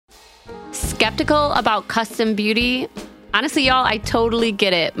skeptical about custom beauty, honestly, y'all, I totally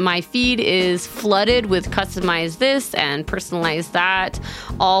get it. My feed is flooded with customize this and personalize that,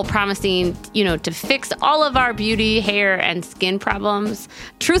 all promising, to fix all of our beauty, hair, and skin problems.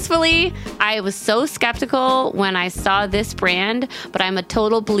 Truthfully, I was so skeptical when I saw this brand, but I'm a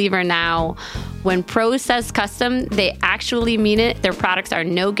total believer now. When Prose says custom, they actually mean it. Their products are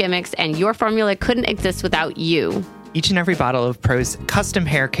no gimmicks, and your formula couldn't exist without you. Each and every bottle of Prose custom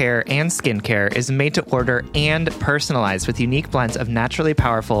hair care and skincare is made to order and personalized with unique blends of naturally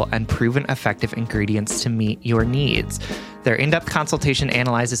powerful and proven effective ingredients to meet your needs. Their in-depth consultation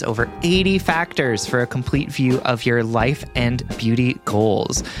analyzes over 80 factors for a complete view of your life and beauty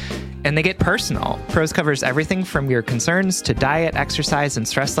goals. And they get personal. Prose covers everything from your concerns to diet, exercise, and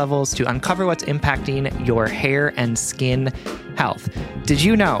stress levels to uncover what's impacting your hair and skin health. Did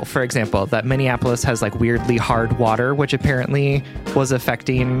you know, for example, that Minneapolis has weirdly hard water, which apparently was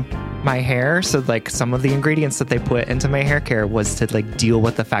affecting my hair? So some of the ingredients that they put into my hair care was to deal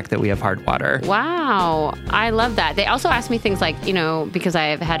with the fact that we have hard water. Wow. I love that. They also asked me things because I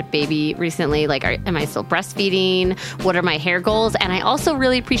have had a baby recently, am I still breastfeeding? What are my hair goals? And I also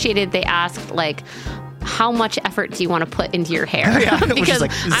really appreciated they asked how much effort do you want to put into your hair? Yeah, because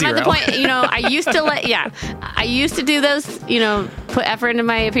I'm at the point, I used to do those, put effort into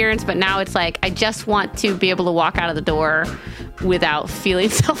my appearance, but now it's I just want to be able to walk out of the door without feeling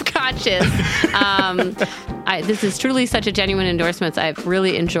self-conscious. This is truly such a genuine endorsement. I've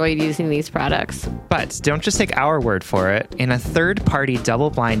really enjoyed using these products. But don't just take our word for it. In a third-party,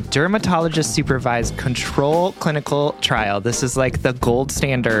 double-blind, dermatologist-supervised control clinical trial, this is the gold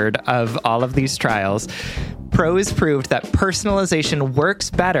standard of all of these trials, Prose proved that personalization works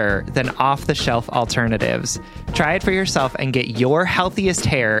better than off-the-shelf alternatives. Try it for yourself and get your healthiest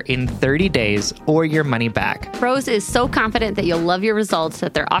hair in 30 days or your money back. Prose is so confident that you'll love your results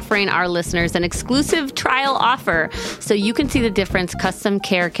that they're offering our listeners an exclusive trial offer so you can see the difference custom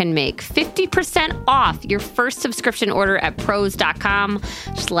care can make. 50% off your first subscription order at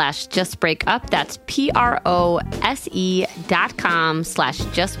prose.com/justbreakup. That's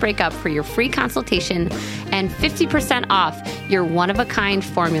prose.com/justbreakup for your free consultation and 50% off your one-of-a-kind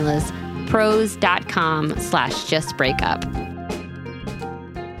formulas. Prose.com/justbreakup.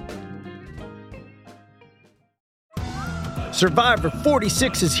 Survivor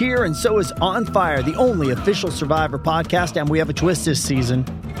 46 is here, and so is On Fire, the only official Survivor podcast, and we have a twist this season.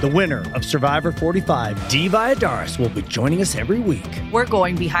 The winner of Survivor 45, Dee Valladares, will be joining us every week. We're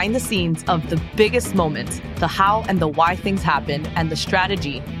going behind the scenes of the biggest moments, the how and the why things happen, and the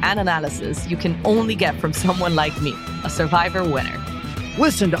strategy and analysis you can only get from someone like me, a Survivor winner.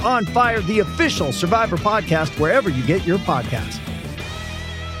 Listen to On Fire, the official Survivor podcast, wherever you get your podcasts.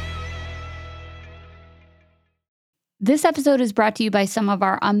 This episode is brought to you by some of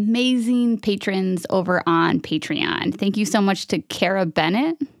our amazing patrons over on Patreon. Thank you so much to Kara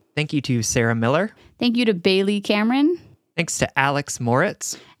Bennett. Thank you to Sarah Miller. Thank you to Bailey Cameron. Thanks to Alex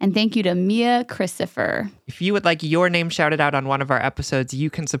Moritz. And thank you to Mia Christopher. If you would like your name shouted out on one of our episodes,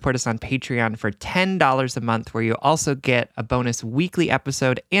 you can support us on Patreon for $10 a month, where you also get a bonus weekly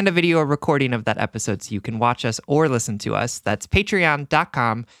episode and a video recording of that episode so you can watch us or listen to us. That's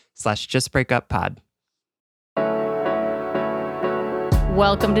patreon.com/justbreakuppod.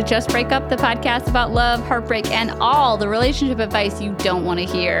 Welcome to Just Break Up, the podcast about love, heartbreak, and all the relationship advice you don't want to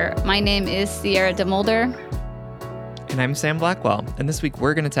hear. My name is Sierra DeMulder. And I'm Sam Blackwell. And this week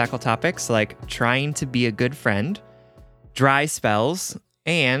we're going to tackle topics like trying to be a good friend, dry spells,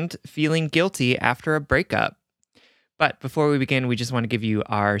 and feeling guilty after a breakup. But before we begin, we just want to give you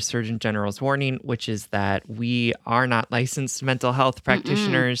our Surgeon General's warning, which is that we are not licensed mental health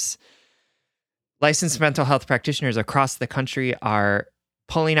practitioners. Licensed mental health practitioners across the country are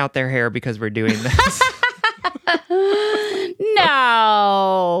pulling out their hair because we're doing this.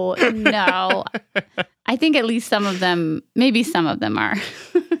 No. I think at least some of them, maybe some of them are.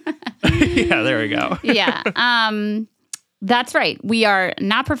 Yeah, there we go. Yeah. That's right. We are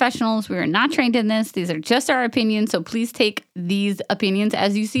not professionals. We are not trained in this. These are just our opinions. So please take these opinions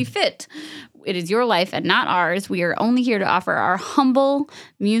as you see fit. It is your life and not ours. We are only here to offer our humble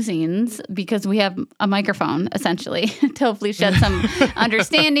musings because we have a microphone, essentially, to hopefully shed some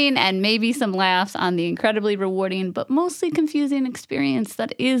understanding and maybe some laughs on the incredibly rewarding but mostly confusing experience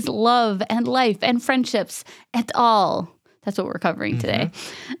that is love and life and friendships et al. That's what we're covering today.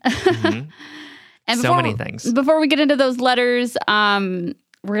 And so many things. Before we get into those letters, we're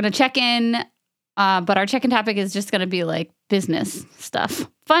going to check in. But our check-in topic is just going to be like business stuff.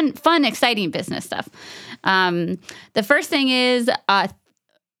 Fun, exciting business stuff. The first thing is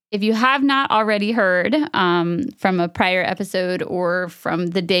If you have not already heard from a prior episode or from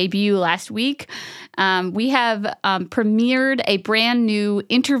the debut last week, we have premiered a brand new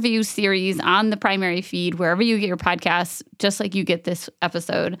interview series on the primary feed, wherever you get your podcasts, just like you get this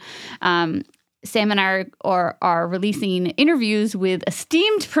episode. Sam and I are releasing interviews with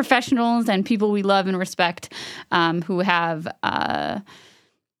esteemed professionals and people we love and respect who have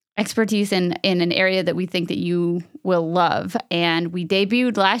expertise in an area that we think that you will love. And we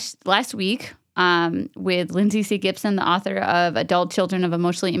debuted last week with Lindsay C. Gibson, the author of Adult Children of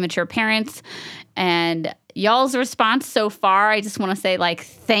Emotionally Immature Parents. And y'all's response so far, I just want to say, like,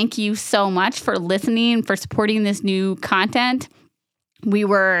 thank you so much for listening, for supporting this new content. We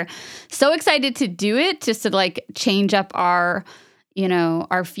were so excited to do it, just to like change up our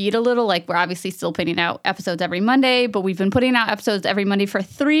feed a little. Like, we're obviously still putting out episodes every Monday, but we've been putting out episodes every Monday for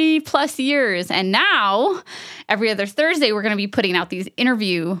 3+ years. And now every other Thursday, we're going to be putting out these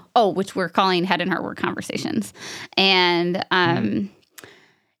which we're calling Head and Heart Work Conversations. And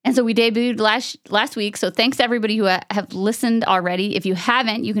so we debuted last week. So thanks to everybody who have listened already. If you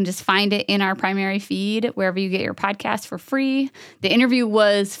haven't, you can just find it in our primary feed, wherever you get your podcast, for free. The interview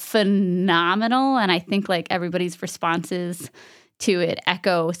was phenomenal. And I think like everybody's responses to it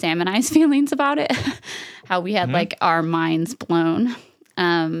echo Sam and I's feelings about it, how we had like our minds blown.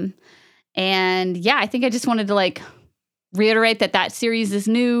 And yeah, I think I just wanted to like reiterate that series is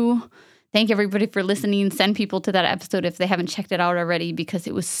new. Thank everybody for listening. Send people to that episode if they haven't checked it out already, because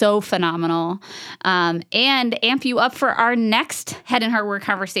it was so phenomenal. And amp you up for our next Head and Heart Work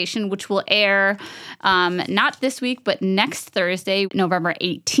Conversation, which will air not this week, but next Thursday, November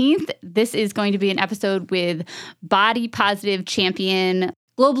 18th. This is going to be an episode with body positive champion,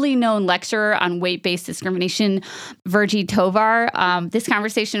 globally known lecturer on weight-based discrimination, Virgie Tovar. This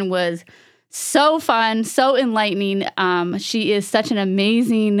conversation was so fun, so enlightening. She is such an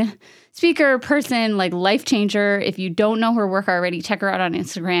amazing speaker, person, like life changer. If you don't know her work already, check her out on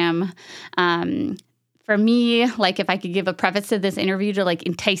Instagram. For me, like if I could give a preface to this interview to like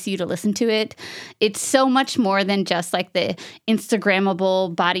entice you to listen to it, it's so much more than just like the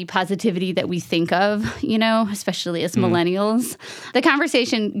Instagrammable body positivity that we think of, especially as millennials. The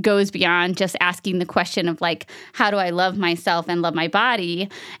conversation goes beyond just asking the question of like, how do I love myself and love my body,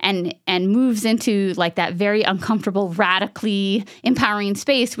 and moves into like that very uncomfortable, radically empowering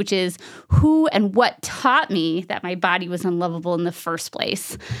space, which is who and what taught me that my body was unlovable in the first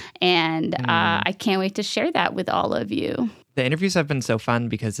place. And I can't wait to share that with all of you. The interviews have been so fun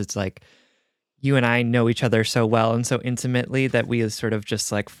because it's like you and I know each other so well and so intimately that we sort of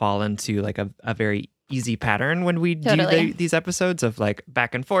just like fall into like a very easy pattern when we do these episodes of like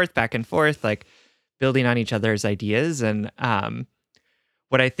back and forth, like building on each other's ideas. And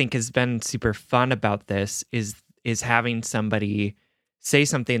what I think has been super fun about this is having somebody say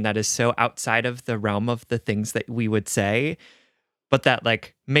something that is so outside of the realm of the things that we would say, but that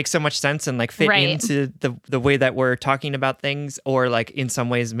like makes so much sense and like fit into the way that we're talking about things, or like in some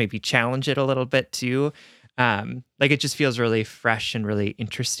ways maybe challenge it a little bit too. Like it just feels really fresh and really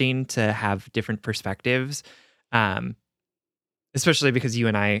interesting to have different perspectives, especially because you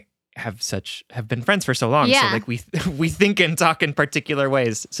and I have been friends for so long. Yeah. So like we think and talk in particular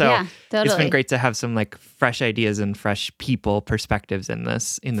ways. So yeah, totally. It's been great to have some like fresh ideas and fresh people perspectives in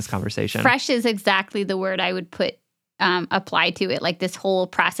this conversation. Fresh is exactly the word I would apply to it. Like this whole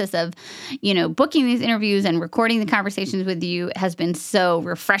process of, booking these interviews and recording the conversations with you has been so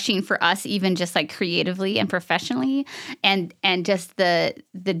refreshing for us, even just like creatively and professionally, and just the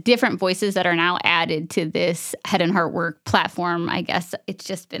different voices that are now added to this Head and Heart Work platform. I guess it's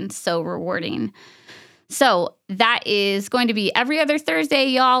just been so rewarding. So that is going to be every other Thursday,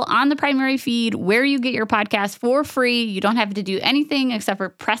 y'all, on the primary feed, where you get your podcast for free. You don't have to do anything except for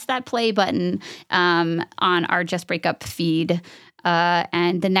press that play button on our Just Break Up feed.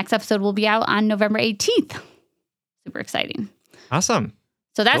 And the next episode will be out on November 18th. Super exciting. Awesome.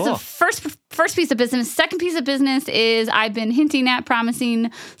 So that's cool. The first piece of business. Second piece of business is I've been hinting at promising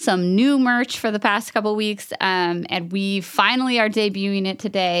some new merch for the past couple weeks, and we finally are debuting it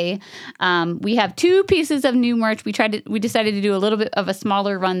today. We have 2 pieces of new merch. We decided to do a little bit of a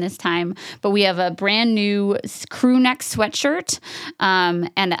smaller run this time, but we have a brand new crew neck sweatshirt.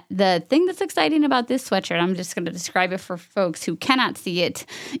 And the thing that's exciting about this sweatshirt, I'm just going to describe it for folks who cannot see it,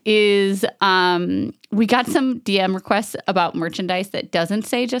 is we got some DM requests about merchandise that doesn't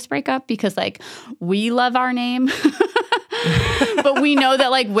say Just Break Up, because like we love our name, but we know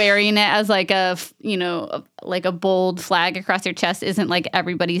that like wearing it as like a bold flag across your chest isn't like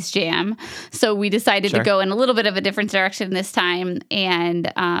everybody's jam. So we decided to go in a little bit of a different direction this time,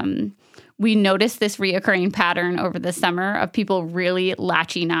 and we noticed this reoccurring pattern over the summer of people really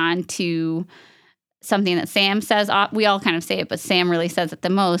latching on to something that Sam says. We all kind of say it, but Sam really says it the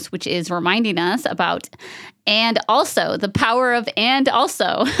most, which is reminding us about and also, the power of and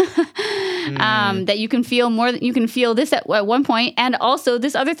also. That you can feel more, you can feel this at one point, and also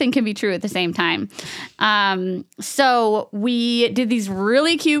this other thing can be true at the same time. So we did these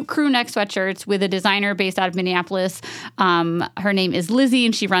really cute crew neck sweatshirts with a designer based out of Minneapolis. Her name is Lizzie,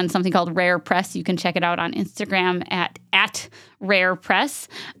 and she runs something called Rare Press. You can check it out on Instagram at Rare Press.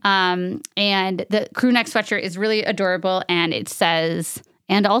 And the crew neck sweatshirt is really adorable, and it says,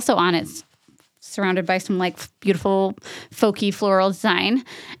 and also on it, surrounded by some like beautiful folky floral design.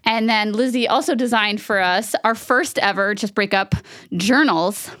 And then Lizzie also designed for us our first ever Just Break Up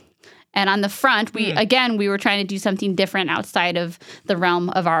journals. And on the front, we were trying to do something different outside of the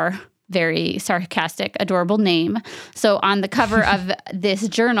realm of our very sarcastic, adorable name. So on the cover of this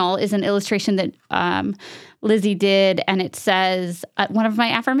journal is an illustration that Lizzie did, and it says one of my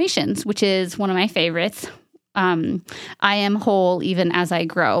affirmations, which is one of my favorites. I am whole even as I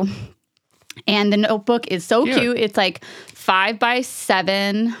grow. And the notebook is so cute. It's like 5 by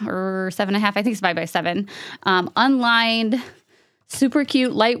 7 or 7.5. I think it's 5 by 7. Unlined, super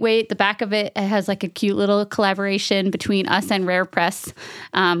cute, lightweight. The back of it has like a cute little collaboration between us and Rare Press.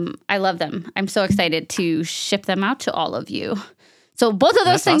 I love them. I'm so excited to ship them out to all of you. So both of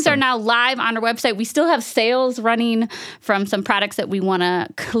those things are now live on our website. We still have sales running from some products that we want to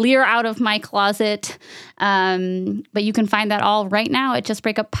clear out of my closet. But you can find that all right now at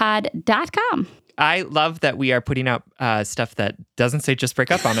justbreakuppod.com. I love that we are putting out stuff that doesn't say Just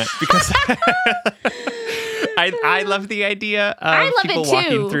Break Up on it, because I love the idea of people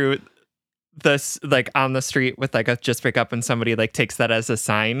walking through this like on the street with like a Just Break Up, and somebody like takes that as a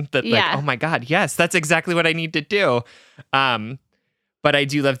sign that like, oh my God, yes, that's exactly what I need to do. But I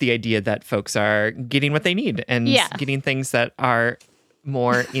do love the idea that folks are getting what they need and getting things that are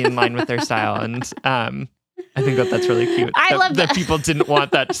more in line with their style. And I think that's really cute. I love that people didn't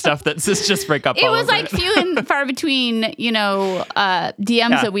want that stuff that says Just Break Up. It was like few and far between, DMs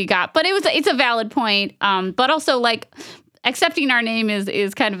that we got. But it's a valid point. But also like accepting our name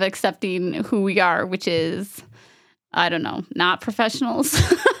is kind of accepting who we are, which is, I don't know, not professionals.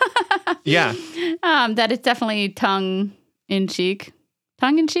 Yeah. That it's definitely tongue in cheek.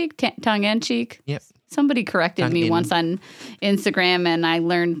 Yep. Somebody corrected me once on Instagram, and I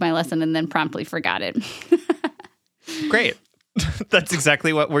learned my lesson and then promptly forgot it. Great. That's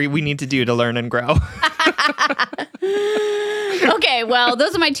exactly what we need to do to learn and grow. Okay, well,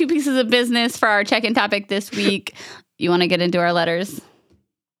 those are my 2 pieces of business for our check-in topic this week. You want to get into our letters?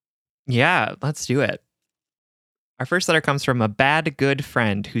 Yeah, let's do it. Our first letter comes from a bad good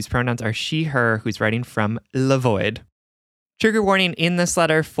friend whose pronouns are she, her, who's writing from Lavoid. Trigger warning in this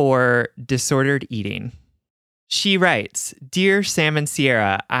letter for disordered eating. She writes, Dear Sam and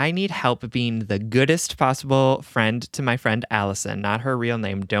Sierra, I need help being the goodest possible friend to my friend Allison. Not her real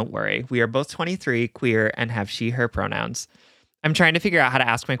name, don't worry. We are both 23, queer, and have she, her pronouns. I'm trying to figure out how to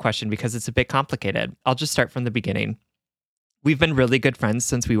ask my question because it's a bit complicated. I'll just start from the beginning. We've been really good friends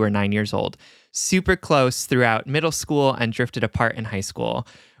since we were 9 years old. Super close throughout middle school and drifted apart in high school.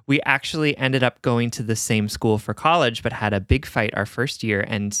 We actually ended up going to the same school for college, but had a big fight our first year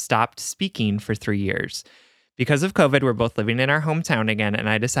and stopped speaking for 3 years. Because of COVID, we're both living in our hometown again, and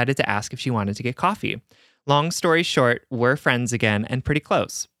I decided to ask if she wanted to get coffee. Long story short, we're friends again and pretty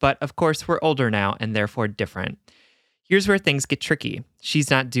close. But of course, we're older now and therefore different. Here's where things get tricky. She's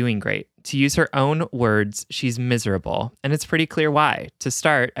not doing great. To use her own words, she's miserable. And it's pretty clear why. To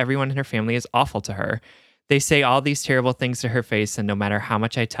start, everyone in her family is awful to her. They say all these terrible things to her face, and no matter how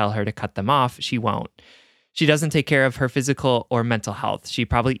much I tell her to cut them off, she won't. She doesn't take care of her physical or mental health. She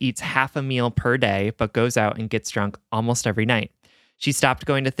probably eats half a meal per day, but goes out and gets drunk almost every night. She stopped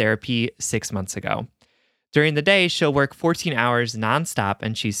going to therapy 6 months ago. During the day, she'll work 14 hours nonstop,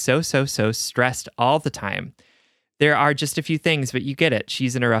 and she's so stressed all the time. There are just a few things, but you get it.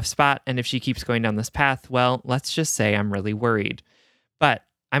 She's in a rough spot, and if she keeps going down this path, well, let's just say I'm really worried. But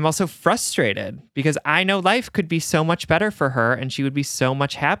I'm also frustrated because I know life could be so much better for her and she would be so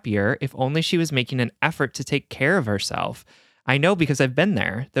much happier if only she was making an effort to take care of herself. I know because I've been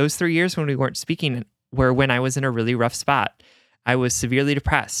there. Those 3 years when we weren't speaking were when I was in a really rough spot. I was severely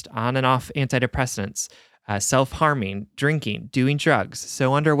depressed, on and off antidepressants, self-harming, drinking, doing drugs,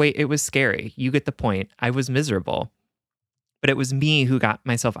 so underweight it was scary. You get the point. I was miserable. But it was me who got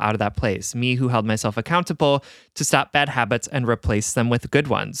myself out of that place, me who held myself accountable to stop bad habits and replace them with good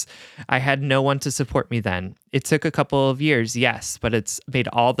ones. I had no one to support me then. It took a couple of years, yes, but it's made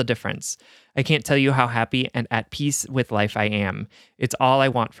all the difference. I can't tell you how happy and at peace with life I am. It's all I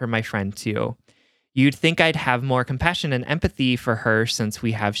want for my friend, too. You'd think I'd have more compassion and empathy for her since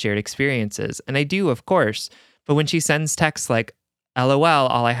we have shared experiences, and I do, of course. But when she sends texts like, LOL,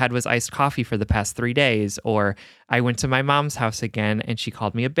 all I had was iced coffee for the past 3 days, or I went to my mom's house again and she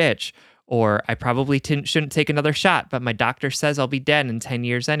called me a bitch, or I probably shouldn't take another shot, but my doctor says I'll be dead in 10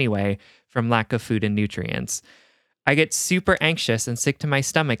 years anyway from lack of food and nutrients. I get super anxious and sick to my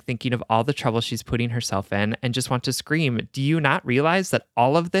stomach thinking of all the trouble she's putting herself in and just want to scream, do you not realize that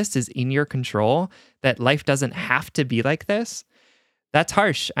all of this is in your control? That life doesn't have to be like this? That's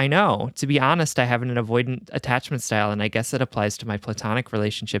harsh, I know. To be honest, I have an avoidant attachment style, and I guess it applies to my platonic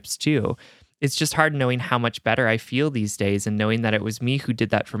relationships too. It's just hard knowing how much better I feel these days and knowing that it was me who did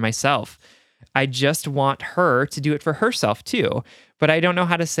that for myself. I just want her to do it for herself too, but I don't know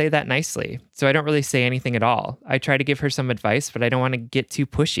how to say that nicely, so I don't really say anything at all. I try to give her some advice, but I don't want to get too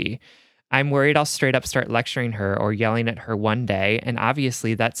pushy. I'm worried I'll straight up start lecturing her or yelling at her one day, and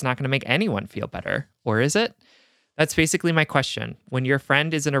obviously that's not going to make anyone feel better. Or is it? That's basically my question. When your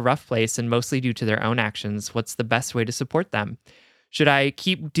friend is in a rough place and mostly due to their own actions, what's the best way to support them? Should I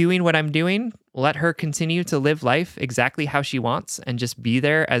keep doing what I'm doing, let her continue to live life exactly how she wants and just be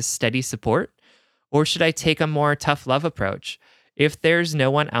there as steady support? Or should I take a more tough love approach? If there's no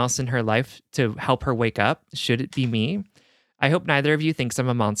one else in her life to help her wake up, should it be me? I hope neither of you thinks I'm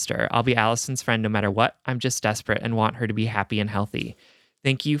a monster. I'll be Allison's friend no matter what. I'm just desperate and want her to be happy and healthy.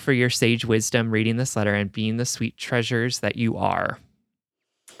 Thank you for your sage wisdom reading this letter and being the sweet treasures that you are.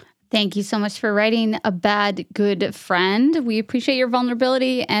 Thank you so much for writing a bad, good friend. We appreciate your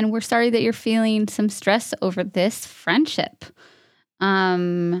vulnerability, and we're sorry that you're feeling some stress over this friendship.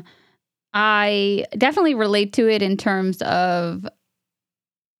 I definitely relate to it in terms of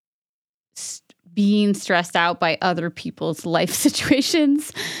being stressed out by other people's life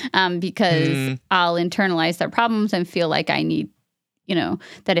situations, because I'll internalize their problems and feel like I need,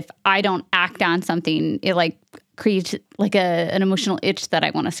 that if I don't act on something, it like creates like an emotional itch that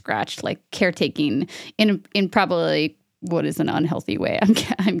I want to scratch, like caretaking in probably what is an unhealthy way.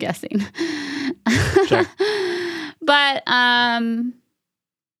 I'm guessing. Sure. But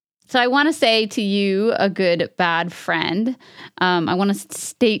so I want to say to you, a good bad friend, I want to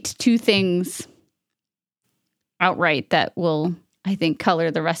state two things outright that will, I think,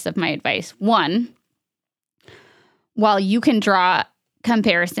 color the rest of my advice. One, while you can draw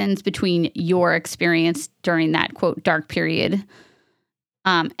comparisons between your experience during that, quote, dark period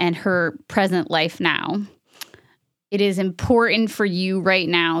and her present life now, it is important for you right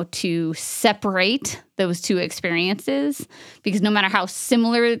now to separate those two experiences, because no matter how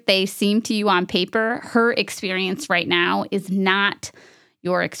similar they seem to you on paper, her experience right now is not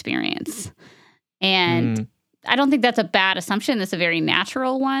your experience. And I don't think that's a bad assumption. That's a very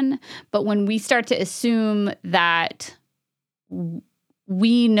natural one. But when we start to assume that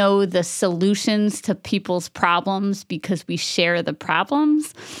we know the solutions to people's problems because we share the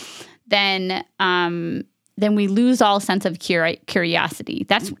problems, then we lose all sense of curiosity.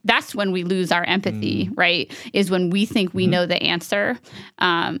 That's when we lose our empathy, right? Is when we think we know the answer,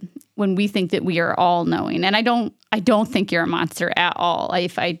 when we think that we are all knowing. And I don't think you're a monster at all.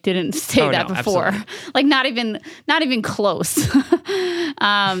 If I didn't say that before, absolutely. Like not even close.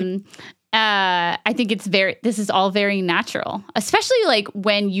 I think this is all very natural, especially like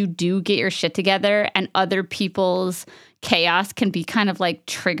when you do get your shit together and other people's chaos can be kind of like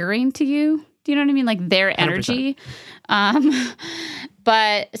triggering to you. Do you know what I mean? Like their energy. 100%.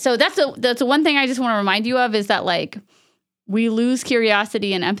 But so that's the one thing I just want to remind you of, is that like we lose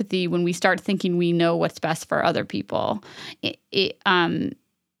curiosity and empathy when we start thinking we know what's best for other people. And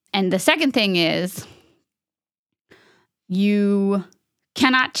the second thing is you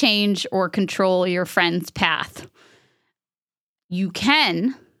cannot change or control your friend's path. You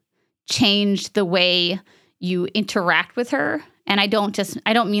can change the way you interact with her. And I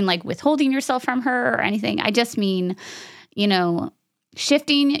don't mean like withholding yourself from her or anything. I just mean,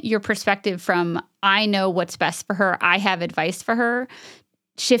 shifting your perspective from I know what's best for her, I have advice for her,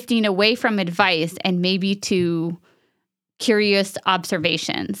 shifting away from advice and maybe to curious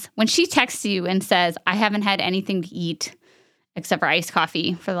observations. When she texts you and says, I haven't had anything to eat except for iced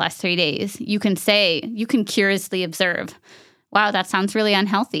coffee for the last 3 days, you can curiously observe, wow, that sounds really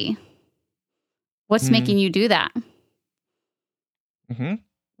unhealthy. What's making you do that?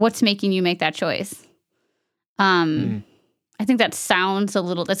 What's making you make that choice? I I think that sounds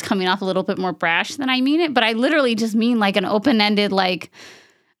that's coming off a little bit more brash than I mean it, but I literally just mean like an open-ended, I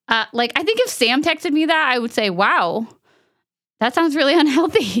think if Sam texted me that, I would say, wow, that sounds really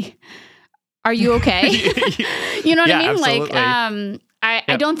unhealthy. Are you okay? You know what I mean? Absolutely.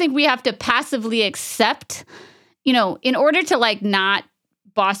 I don't think we have to passively accept, in order to not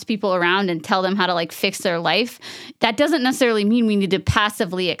boss people around and tell them how to fix their life. That doesn't necessarily mean we need to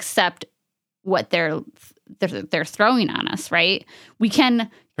passively accept what they're throwing on us, right? We can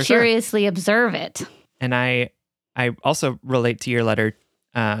curiously observe it. And I also relate to your letter,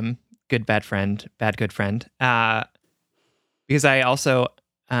 good, bad friend, bad, good friend, because I also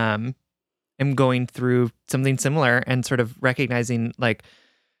am going through something similar and sort of recognizing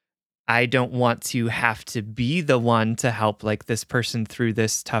I don't want to have to be the one to help this person through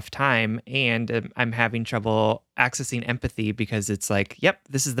this tough time. And I'm having trouble accessing empathy because it's yep,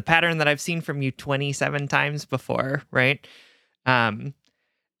 this is the pattern that I've seen from you 27 times before. Right.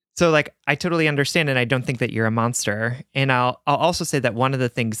 So I totally understand. And I don't think that you're a monster. And I'll also say that one of the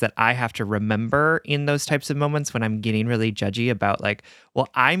things that I have to remember in those types of moments when I'm getting really judgy about well,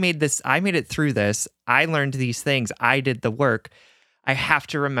 I made it through this. I learned these things. I did the work. I have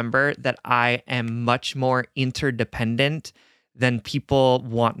to remember that I am much more interdependent than people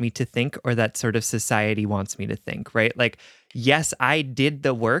want me to think, or that sort of society wants me to think, right? Yes, I did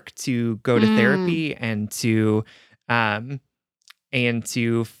the work to go to therapy and to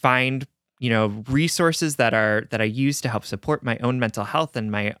find, resources that I use to help support my own mental health and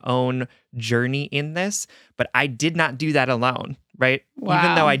my own journey in this. But I did not do that alone, right? Wow.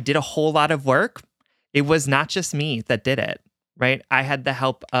 Even though I did a whole lot of work, it was not just me that did it. Right. I had the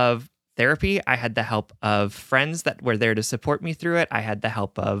help of therapy. I had the help of friends that were there to support me through it. I had the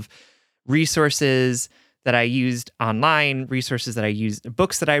help of resources that I used online, resources that I used,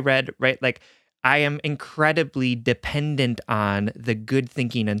 books that I read, right? I am incredibly dependent on the good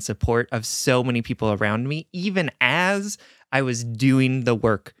thinking and support of so many people around me, even as I was doing the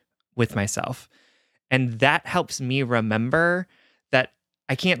work with myself. And that helps me remember that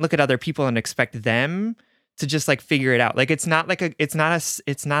I can't look at other people and expect them to just figure it out. It's not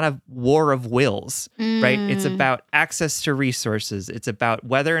a war of wills, right? It's about access to resources. It's about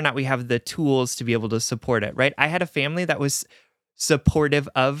whether or not we have the tools to be able to support it, right? I had a family that was supportive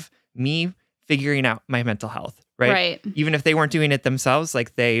of me figuring out my mental health, right? Even if they weren't doing it themselves,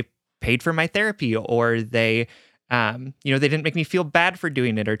 they paid for my therapy, or they, they didn't make me feel bad for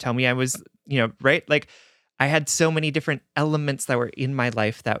doing it or tell me I was, right? I had so many different elements that were in my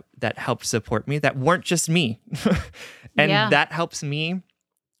life that helped support me, that weren't just me. And that helps me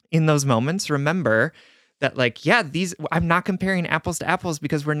in those moments remember that I'm not comparing apples to apples,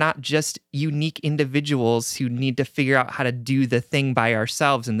 because we're not just unique individuals who need to figure out how to do the thing by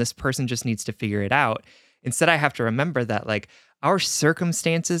ourselves, and this person just needs to figure it out. Instead, I have to remember that our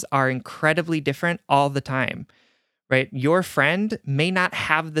circumstances are incredibly different all the time. Right? Your friend may not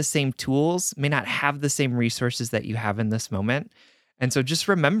have the same tools, may not have the same resources that you have in this moment. And so just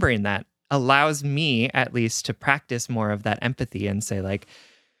remembering that allows me at least to practice more of that empathy and say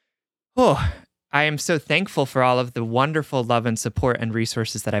I am so thankful for all of the wonderful love and support and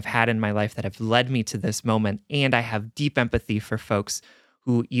resources that I've had in my life that have led me to this moment. And I have deep empathy for folks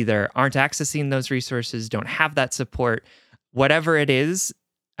who either aren't accessing those resources, don't have that support, whatever it is,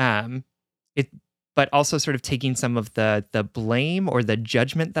 but also sort of taking some of the blame or the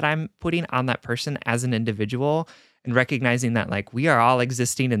judgment that I'm putting on that person as an individual, and recognizing that we are all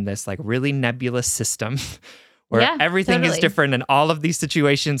existing in this really nebulous system where everything is different, and all of these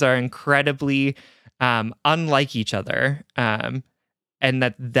situations are incredibly unlike each other. And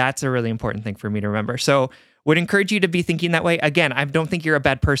that's a really important thing for me to remember. So would encourage you to be thinking that way. Again, I don't think you're a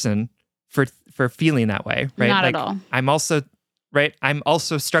bad person for feeling that way, right? Not at all. I'm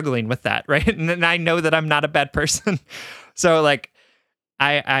also struggling with that, right? And I know that I'm not a bad person. So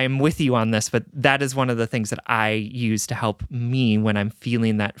I'm with you on this, but that is one of the things that I use to help me when I'm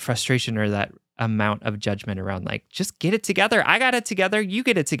feeling that frustration or that amount of judgment around just get it together. I got it together. You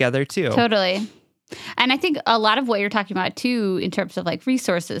get it together too. Totally. And I think a lot of what you're talking about too, in terms of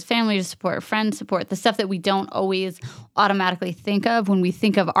resources, family support, friend support, the stuff that we don't always automatically think of when we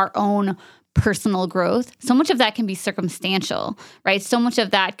think of our own personal growth, so much of that can be circumstantial, right? So much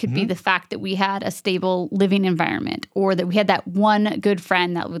of that could be the fact that we had a stable living environment, or that we had that one good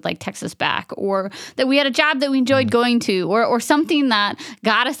friend that would text us back, or that we had a job that we enjoyed going to, or something that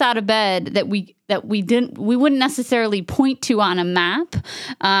got us out of bed that we wouldn't necessarily point to on a map,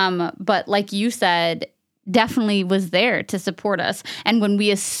 but like you said, definitely was there to support us. And when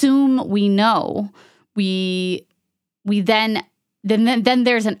we assume we know, we then then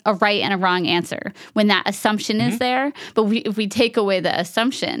there's a right and a wrong answer when that assumption is there. But if we take away the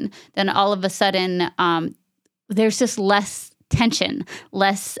assumption, then all of a sudden there's just less tension,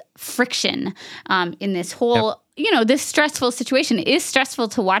 less friction in this whole, this stressful situation. It is stressful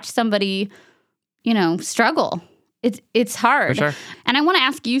to watch somebody, struggle. It's hard. For sure. And I want to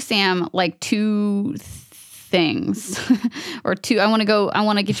ask you, Sam, like two things or two. I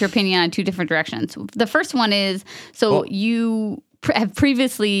want to get your opinion on two different directions. The first one is, you have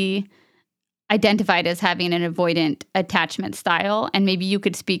previously identified as having an avoidant attachment style, and maybe you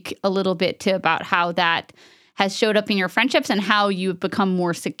could speak a little bit about how that has showed up in your friendships and how you've become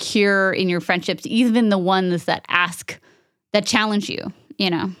more secure in your friendships, even the ones that challenge you,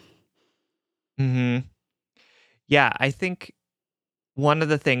 Mm-hmm. Yeah, I think one of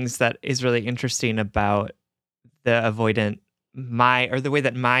the things that is really interesting about the way that my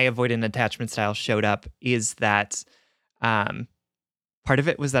avoidant attachment style showed up is that part of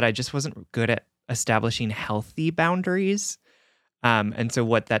it was that I just wasn't good at establishing healthy boundaries. And so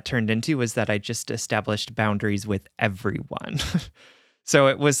what that turned into was that I just established boundaries with everyone. So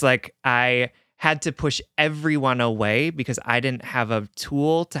it was like I had to push everyone away because I didn't have a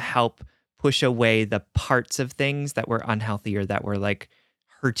tool to help push away the parts of things that were unhealthy or that were like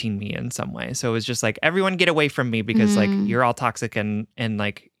hurting me in some way. So it was just like, everyone get away from me because like you're all toxic and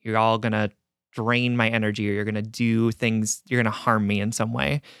like you're all gonna drain my energy or you're gonna do things, you're gonna harm me in some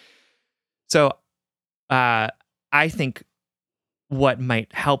way. So I think what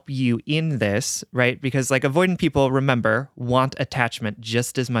might help you in this, right? Because like avoidant people, remember, want attachment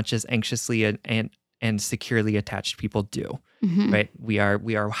just as much as anxiously and securely attached people do, right? We are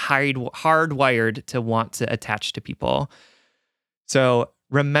hardwired to want to attach to people. So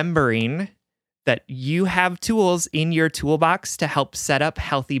remembering that you have tools in your toolbox to help set up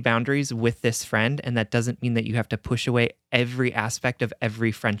healthy boundaries with this friend, and that doesn't mean that you have to push away every aspect of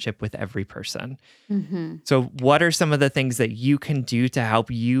every friendship with every person. So what are some of the things that you can do to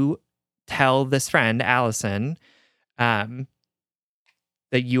help you tell this friend, Allison, that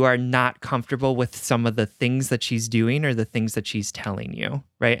you are not comfortable with some of the things that she's doing or the things that she's telling you,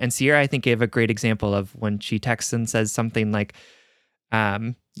 right? And Sierra, I think, gave a great example of when she texts and says something like,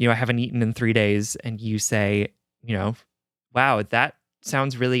 I haven't eaten in 3 days, and you say, wow, that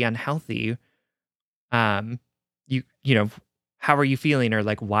sounds really unhealthy. How are you feeling? Or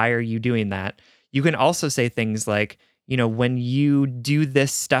like, why are you doing that? You can also say things like, when you do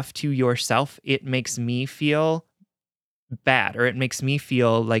this stuff to yourself, it makes me feel bad, or it makes me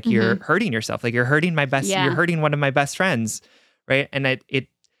feel like you're hurting yourself, like you're hurting you're hurting one of my best friends, right? And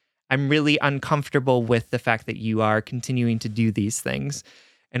I'm really uncomfortable with the fact that you are continuing to do these things.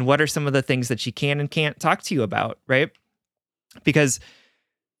 And what are some of the things that she can and can't talk to you about, right? Because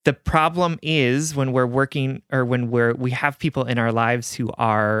the problem is when we're working or when we have people in our lives who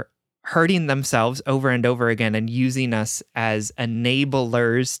are hurting themselves over and over again and using us as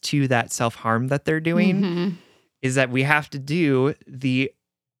enablers to that self-harm that they're doing, is that we have to do the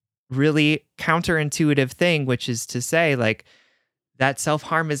really counterintuitive thing, which is to say, like, that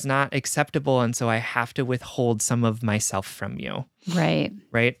self-harm is not acceptable, and so I have to withhold some of myself from you. Right.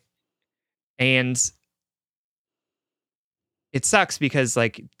 Right? And it sucks because,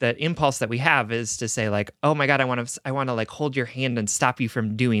 like, the impulse that we have is to say, like, oh my God, I want to like hold your hand and stop you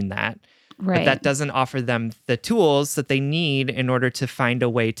from doing that. Right. But that doesn't offer them the tools that they need in order to find a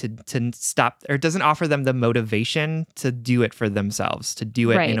way to stop, or it doesn't offer them the motivation to do it for themselves, to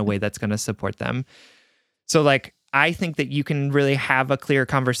do it in a way that's going to support them. So, like, I think that you can really have a clear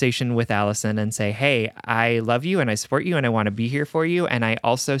conversation with Allison and say, hey, I love you and I support you and I want to be here for you. And I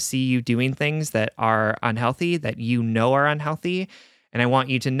also see you doing things that are unhealthy, that are unhealthy. And I want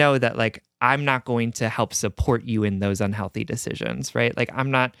you to know that, like, I'm not going to help support you in those unhealthy decisions, right? Like, I'm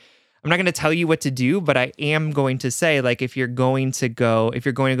not going to tell you what to do, but I am going to say, like, if you're going to go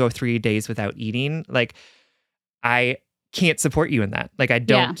 3 days without eating, like, I can't support you in that. Like, I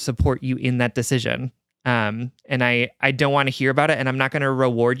don't support you in that decision. And I don't want to hear about it, and I'm not going to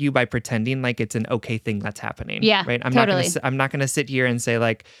reward you by pretending like it's an okay thing that's happening. Yeah, right. I'm not going to sit here and say,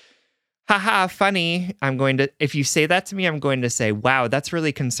 like, haha, funny. If you say that to me, I'm going to say, wow, that's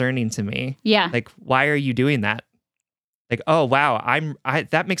really concerning to me. Yeah. Like, why are you doing that? Like, oh, wow,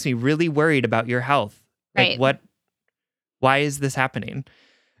 that makes me really worried about your health. Like, right. Why is this happening?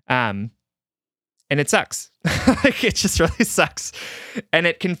 And it sucks. Like, it just really sucks. And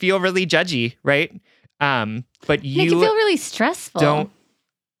it can feel really judgy, right? But you it can feel really stressful.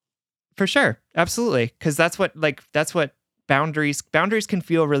 For sure. Absolutely. Because that's what boundaries can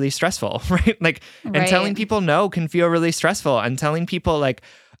feel really stressful, right? Like, and telling people no can feel really stressful, and telling people, like,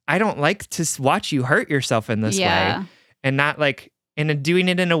 I don't like to watch you hurt yourself in this way. and not like, and doing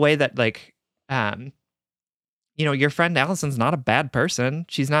it in a way that like, your friend Allison's not a bad person.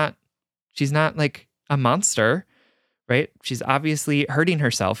 She's not like a monster, right? She's obviously hurting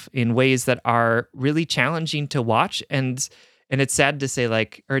herself in ways that are really challenging to watch. And it's sad to say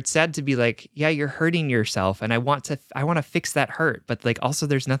like, or it's sad to be like, yeah, you're hurting yourself. And I want to fix that hurt. But like, also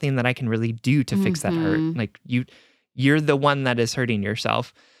there's nothing that I can really do to fix that hurt. Like you're the one that is hurting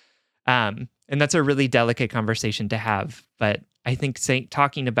yourself. And that's a really delicate conversation to have. But I think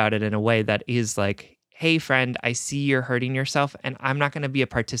talking about it in a way that is like, hey friend, I see you're hurting yourself and I'm not going to be a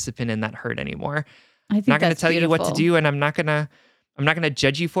participant in that hurt anymore. I'm not going to tell you what to do, and I'm not going to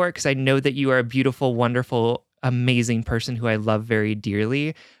judge you for it, because I know that you are a beautiful, wonderful, amazing person who I love very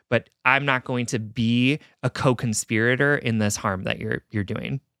dearly, but I'm not going to be a co-conspirator in this harm that you're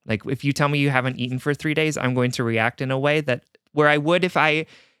doing. Like if you tell me you haven't eaten for 3 days, I'm going to react in a way that where I would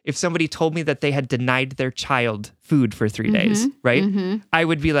if somebody told me that they had denied their child food for 3 days, right? I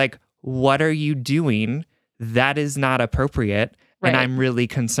would be like, what are you doing? That is not appropriate. Right. And I'm really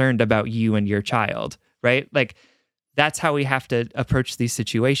concerned about you and your child, right? Like that's how we have to approach these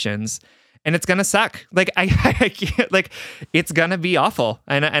situations. And it's going to suck. Like I can't, like it's going to be awful.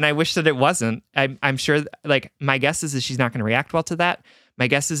 And I wish that it wasn't. I'm sure like my guess is that she's not going to react well to that. My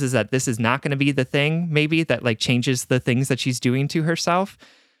guess is that this is not going to be the thing maybe that like changes the things that she's doing to herself.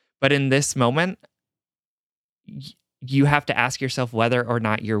 But in this moment, you have to ask yourself whether or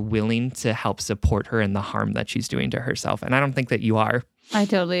not you're willing to help support her in the harm that she's doing to herself. And I don't think that you are. I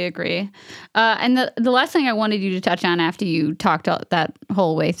totally agree. And the last thing I wanted you to touch on after you talked that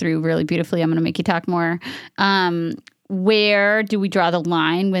whole way through really beautifully, I'm going to make you talk more. Where do we draw the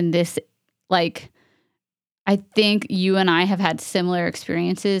line when this, like, I think you and I have had similar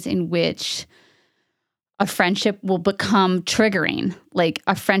experiences in which a friendship will become triggering. Like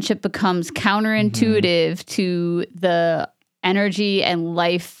a friendship becomes counterintuitive to the energy and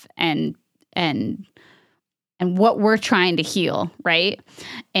life and what we're trying to heal, right?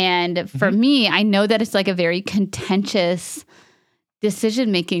 And for me, I know that it's like a very contentious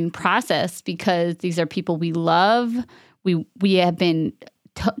decision-making process because these are people we love. We have been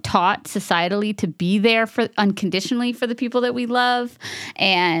taught societally to be there for unconditionally for the people that we love.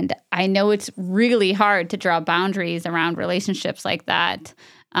 And I know it's really hard to draw boundaries around relationships like that.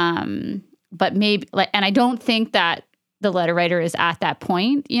 But maybe and I don't think that the letter writer is at that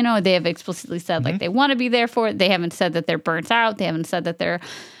point. You know, they have explicitly said like they want to be there for it. They haven't said that they're burnt out. They haven't said that they're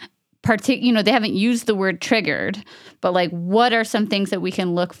they haven't used the word triggered, but like, what are some things that we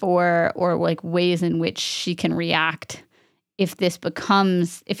can look for or like ways in which she can react if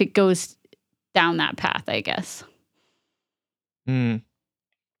it goes down that path, I guess. Yeah,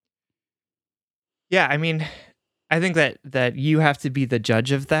 I mean, I think that you have to be the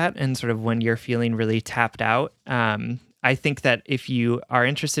judge of that and sort of when you're feeling really tapped out. I think that if you are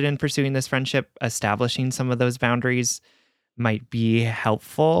interested in pursuing this friendship, establishing some of those boundaries might be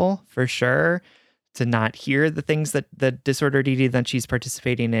helpful for sure, to not hear the things that the disordered eating that she's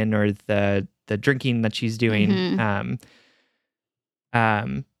participating in or the drinking that she's doing.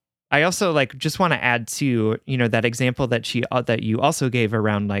 I also like just want to add to, that example that you also gave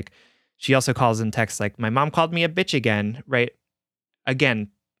around like, she also calls in text like, my mom called me a bitch again, right? Again,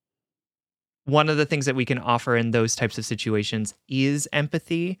 one of the things that we can offer in those types of situations is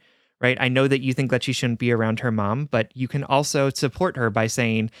empathy, right? I know that you think that she shouldn't be around her mom, but you can also support her by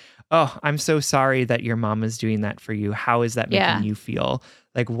saying, oh, I'm so sorry that your mom is doing that for you. How is that making you feel?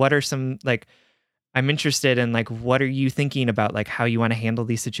 Like, what are some, like, I'm interested in like, what are you thinking about like how you want to handle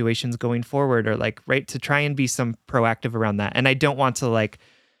these situations going forward, or like, right, to try and be some proactive around that. And I don't want to like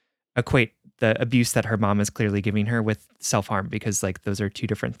equate the abuse that her mom is clearly giving her with self-harm, because like those are two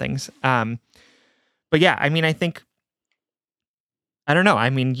different things. But yeah, I mean, I think, I don't know. I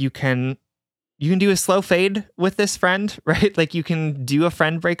mean, you can do a slow fade with this friend, right? Like you can do a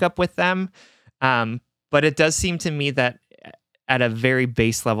friend breakup with them. But it does seem to me that at a very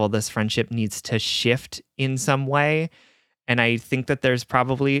base level, this friendship needs to shift in some way. And I think that there's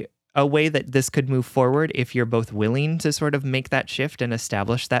probably a way that this could move forward if you're both willing to sort of make that shift and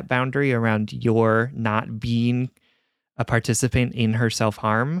establish that boundary around your not being a participant in her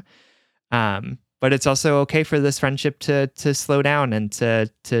self-harm. But it's also okay for this friendship to slow down and to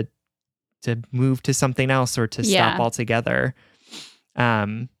move to something else or to stop altogether.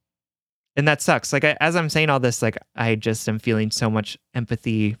 And that sucks. Like, as I'm saying all this, like, I just am feeling so much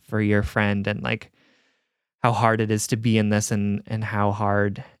empathy for your friend and like how hard it is to be in this and how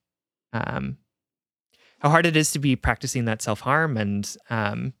hard it is to be practicing that self-harm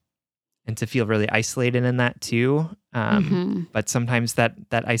and to feel really isolated in that too. But sometimes that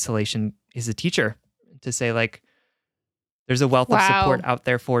isolation is a teacher to say like, there's a wealth of Wow. support out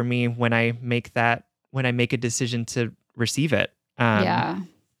there for me when I make a decision to receive it. Yeah.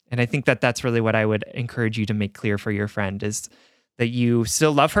 And I think that that's really what I would encourage you to make clear for your friend, is that you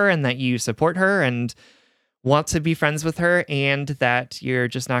still love her and that you support her and want to be friends with her, and that you're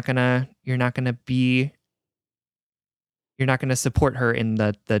just not gonna support her in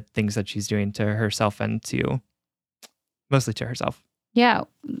the things that she's doing to herself and mostly to herself. Yeah,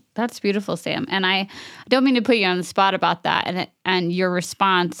 that's beautiful, Sam. And I don't mean to put you on the spot about that. And your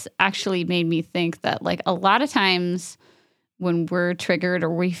response actually made me think that, like, a lot of times when we're triggered or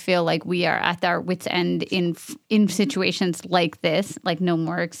we feel like we are at our wit's end in situations like this, like No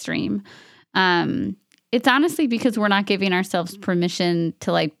More Extreme, it's honestly because we're not giving ourselves permission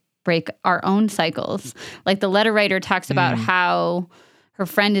to, like, break our own cycles. Like, the letter writer talks about how her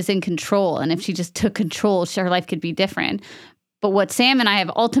friend is in control, and if she just took control, her life could be different. But what Sam and I have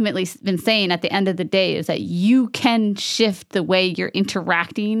ultimately been saying at the end of the day is that you can shift the way you're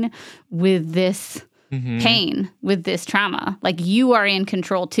interacting with this pain, with this trauma. Like, you are in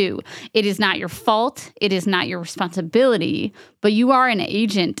control too. It is not your fault. It is not your responsibility, but you are an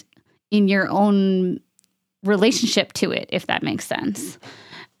agent in your own relationship to it, if that makes sense.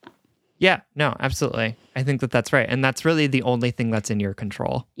 Yeah, no, absolutely. I think that that's right. And that's really the only thing that's in your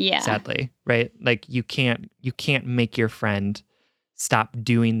control. Yeah. Sadly, right? Like, you can't make your friend stop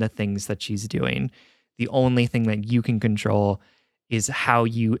doing the things that she's doing. The only thing that you can control is how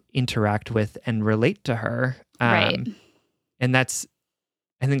you interact with and relate to her. Right. And I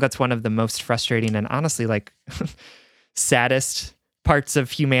think that's one of the most frustrating and honestly, like, saddest parts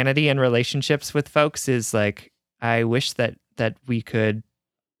of humanity and relationships with folks is, like, I wish that we could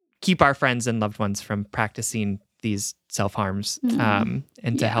keep our friends and loved ones from practicing these self-harms, and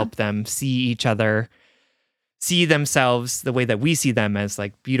to help them see each other, see themselves the way that we see them, as,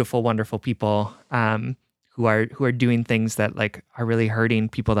 like, beautiful, wonderful people, who are doing things that, like, are really hurting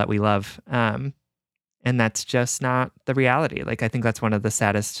people that we love. And that's just not the reality. Like, I think that's one of the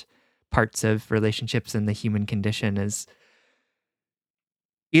saddest parts of relationships and the human condition is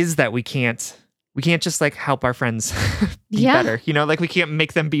that we can't just, like, help our friends be better, like, we can't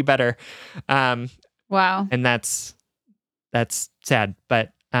make them be better. Wow. And that's sad.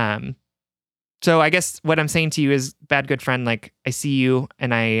 But, so I guess what I'm saying to you is, bad good friend, like, I see you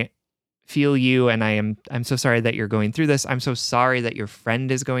and I feel you, and I'm so sorry that you're going through this. I'm so sorry that your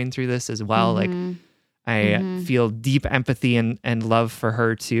friend is going through this as well. Like, I feel deep empathy and love for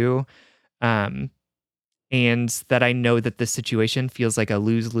her too. And that I know that this situation feels like a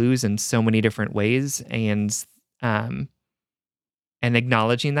lose-lose in so many different ways. And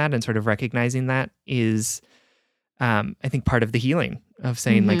acknowledging that and sort of recognizing that is, I think, part of the healing of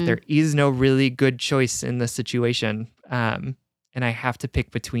saying, like, there is no really good choice in this situation. And I have to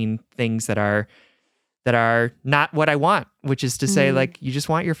pick between things that are not what I want, which is to say, like, you just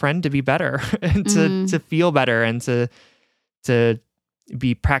want your friend to be better and to feel better and to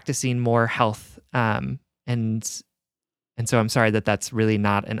be practicing more health. And so I'm sorry that that's really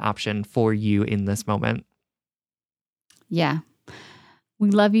not an option for you in this moment. Yeah. We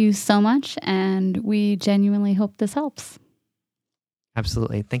love you so much, and we genuinely hope this helps.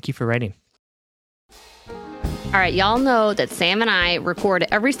 Absolutely. Thank you for writing. All right, y'all know that Sam and I record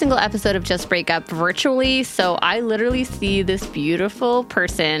every single episode of Just Break Up virtually, so I literally see this beautiful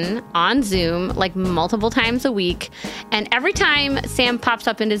person on Zoom like multiple times a week, and every time Sam pops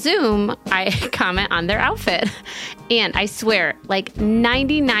up into Zoom, I comment on their outfit. And I swear, like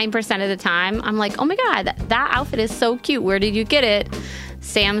 99% of the time, I'm like, oh my God, that outfit is so cute. Where did you get it?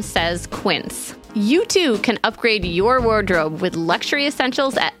 Sam says Quince. You too can upgrade your wardrobe with luxury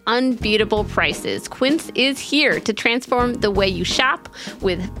essentials at unbeatable prices. Quince is here to transform the way you shop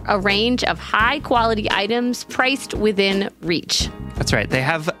with a range of high-quality items priced within reach. That's right. They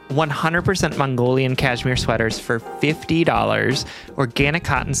have 100% Mongolian cashmere sweaters for $50, organic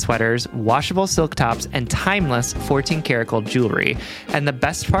cotton sweaters, washable silk tops, and timeless 14-karat gold jewelry. And the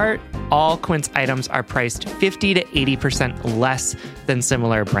best part, all Quince items are priced 50 to 80% less than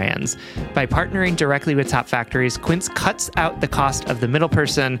similar brands. By partnering directly with top factories, Quince cuts out the cost of the middle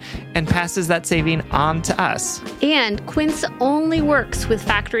person and passes that saving on to us. And Quince only works with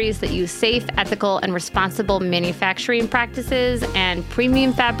factories that use safe, ethical, and responsible manufacturing practices and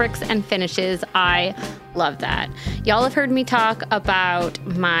premium fabrics and finishes. I love that. Y'all have heard me talk about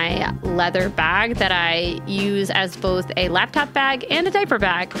my leather bag that I use as both a laptop bag and a diaper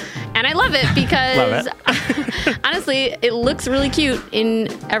bag. And I love it because honestly, it looks really cute in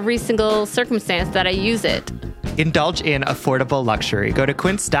every single circumstance that I use it. Indulge in affordable luxury. Go to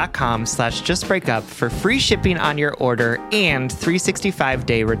quince.com/justbreakup for free shipping on your order and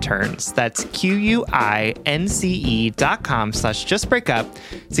 365-day returns. That's QUINCE.com/justbreakup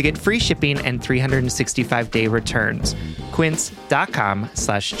to get free shipping and 365-day returns.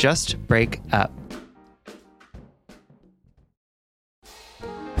 Quince.com/justbreakup.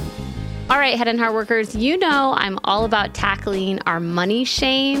 All right, Head and Heart workers, you know I'm all about tackling our money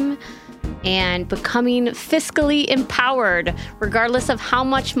shame and becoming fiscally empowered, regardless of how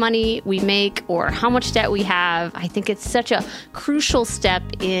much money we make or how much debt we have. I think it's such a crucial step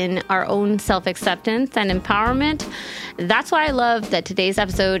in our own self-acceptance and empowerment. That's why I love that today's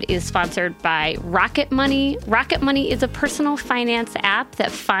episode is sponsored by Rocket Money. Rocket Money is a personal finance app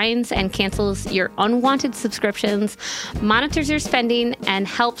that finds and cancels your unwanted subscriptions, monitors your spending, and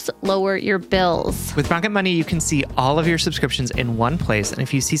helps lower your bills. With Rocket Money, you can see all of your subscriptions in one place, and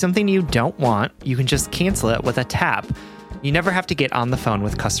if you see something you don't want, you can just cancel it with a tap. You never have to get on the phone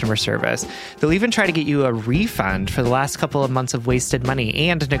with customer service. They'll even try to get you a refund for the last couple of months of wasted money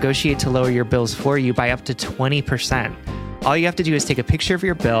and negotiate to lower your bills for you by up to 20%. All you have to do is take a picture of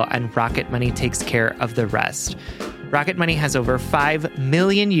your bill, and Rocket Money takes care of the rest. Rocket Money has over 5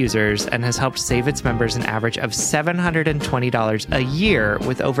 million users and has helped save its members an average of $720 a year,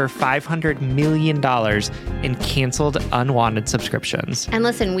 with over $500 million in canceled unwanted subscriptions. And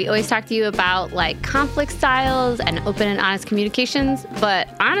listen, we always talk to you about like conflict styles and open and honest communications, but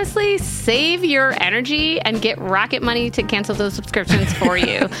honestly, save your energy and get Rocket Money to cancel those subscriptions for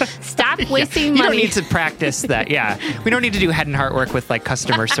you. Stop wasting money. You don't need to practice that. Yeah. We don't need to do head and heart work with like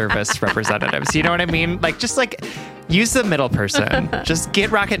customer service representatives. You know what I mean? Like, just like use the middle person. Just get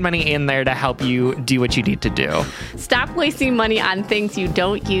Rocket Money in there to help you do what you need to do. Stop wasting money on things you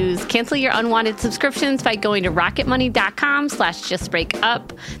don't use. Cancel your unwanted subscriptions by going to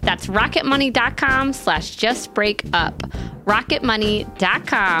rocketmoney.com/justbreakup. That's rocketmoney.com/justbreakup.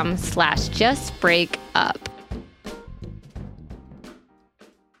 rocketmoney.com/justbreakup.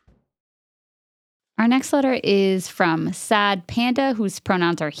 Our next letter is from Sad Panda, whose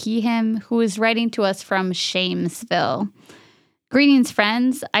pronouns are he, him, who is writing to us from Shamesville. Greetings,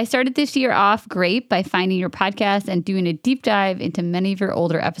 friends. I started this year off great by finding your podcast and doing a deep dive into many of your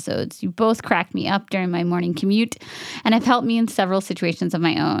older episodes. You both cracked me up during my morning commute and have helped me in several situations of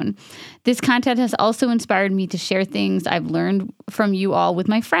my own. This content has also inspired me to share things I've learned from you all with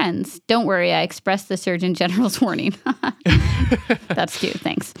my friends. Don't worry, I expressed the Surgeon General's warning. That's cute.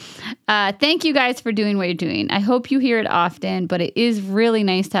 Thanks. Thank you guys for doing what you're doing. I hope you hear it often, but it is really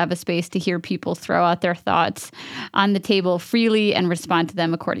nice to have a space to hear people throw out their thoughts on the table freely and respond to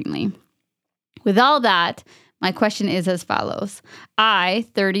them accordingly. With all that, my question is as follows. I,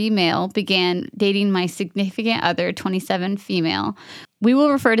 30 male, began dating my significant other, 27 female. We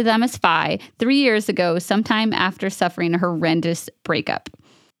will refer to them as Phi, 3 years ago, sometime after suffering a horrendous breakup.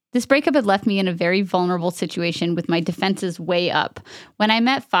 This breakup had left me in a very vulnerable situation with my defenses way up. When I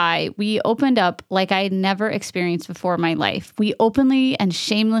met Phi, we opened up like I had never experienced before in my life. We openly and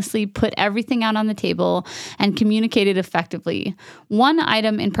shamelessly put everything out on the table and communicated effectively. One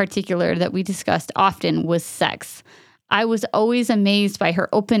item in particular that we discussed often was sex. I was always amazed by her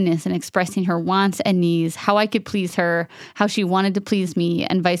openness in expressing her wants and needs, how I could please her, how she wanted to please me,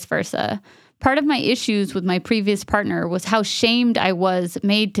 and vice versa. Part of my issues with my previous partner was how shamed I was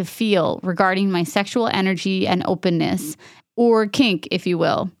made to feel regarding my sexual energy and openness, or kink, if you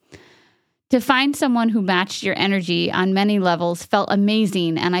will. To find someone who matched your energy on many levels felt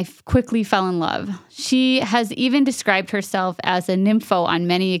amazing, and I quickly fell in love. She has even described herself as a nympho on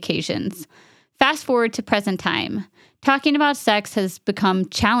many occasions. Fast forward to present time. Talking about sex has become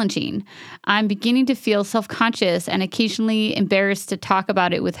challenging. I'm beginning to feel self-conscious and occasionally embarrassed to talk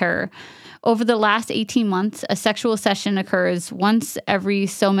about it with her. Over the last 18 months, a sexual session occurs once every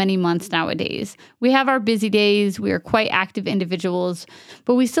so many months nowadays. We have our busy days, we are quite active individuals,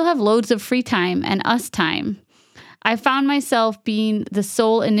 but we still have loads of free time and us time. I found myself being the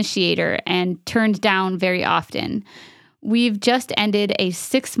sole initiator and turned down very often. We've just ended a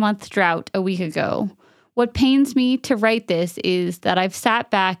 6-month drought a week ago. What pains me to write this is that I've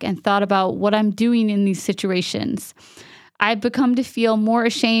sat back and thought about what I'm doing in these situations. I've become to feel more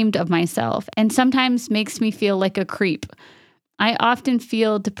ashamed of myself and sometimes makes me feel like a creep. I often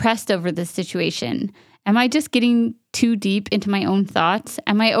feel depressed over this situation. Am I just getting too deep into my own thoughts?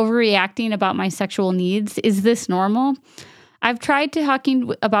 Am I overreacting about my sexual needs? Is this normal? I've tried to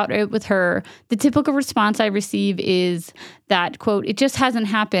talking about it with her. The typical response I receive is that, quote, it just hasn't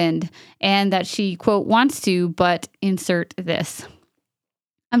happened, and that she, quote, wants to, but insert this.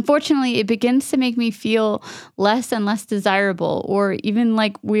 Unfortunately, it begins to make me feel less and less desirable, or even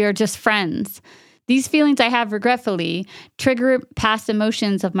like we are just friends. These feelings I have regretfully trigger past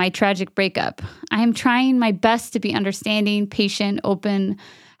emotions of my tragic breakup. I am trying my best to be understanding, patient, open.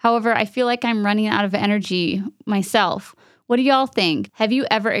 However, I feel like I'm running out of energy myself. What do y'all think? Have you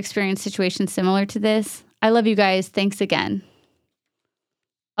ever experienced situations similar to this? I love you guys. Thanks again.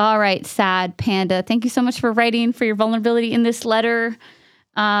 All right, Sad Panda. Thank you so much for writing, for your vulnerability in this letter.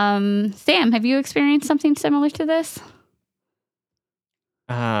 Sam, have you experienced something similar to this?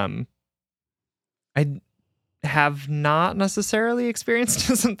 I have not necessarily experienced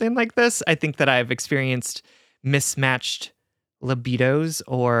something like this. I think that I've experienced mismatched libidos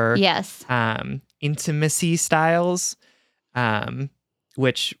or Yes. Intimacy styles,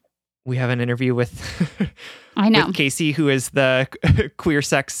 which we have an interview with I know. with Casey, who is the queer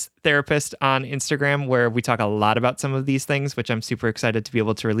sex therapist on Instagram, where we talk a lot about some of these things, which I'm super excited to be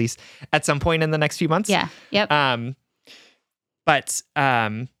able to release at some point in the next few months. Yeah. Yep.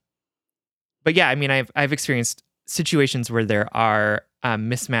 But yeah, I mean, I've experienced situations where there are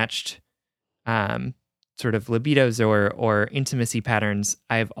mismatched sort of libidos or intimacy patterns.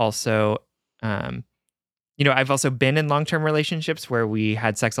 I've also I've also been in long-term relationships where we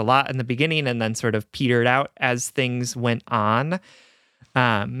had sex a lot in the beginning and then sort of petered out as things went on,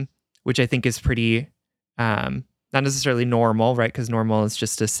 which I think is pretty not necessarily normal, right? Because normal is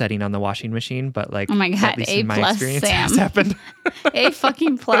just a setting on the washing machine, but like, oh my God, at least A in my plus, experience, Sam. has happened. A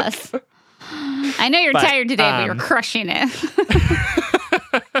fucking plus. I know you're tired today, but you're crushing it.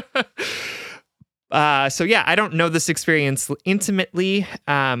 So yeah, I don't know this experience intimately.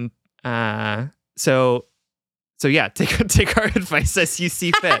 So yeah, take our advice as you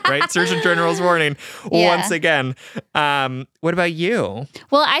see fit, right? Surgeon General's warning once again. What about you?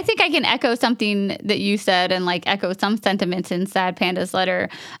 Well, I think I can echo something that you said and like echo some sentiments in Sad Panda's letter.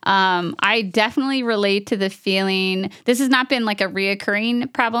 I definitely relate to the feeling. This has not been like a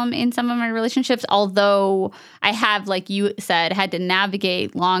reoccurring problem in some of my relationships, although I have, like you said, had to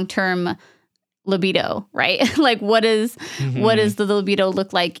navigate long-term libido, right? Like what does the libido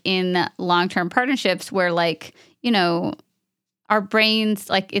look like in long-term partnerships where, like, you know, our brains,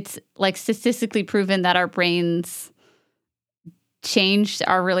 like it's like statistically proven that our brains change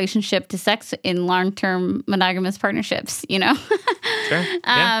our relationship to sex in long-term monogamous partnerships, you know? Sure.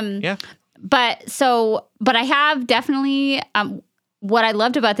 Yeah. But I have definitely, what I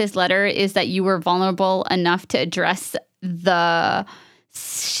loved about this letter is that you were vulnerable enough to address the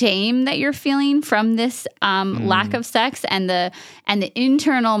shame that you're feeling from this lack of sex and the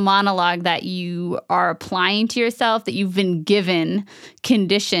internal monologue that you are applying to yourself, that you've been given,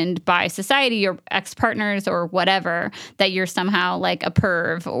 conditioned by society or ex-partners or whatever, that you're somehow like a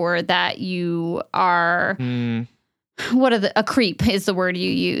perv or that you are a creep is the word you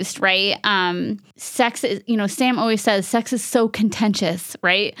used, right? Sex is, Sam always says sex is so contentious,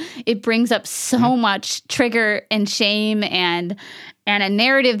 right? It brings up so much trigger and shame and a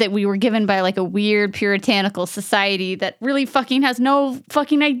narrative that we were given by like a weird puritanical society that really fucking has no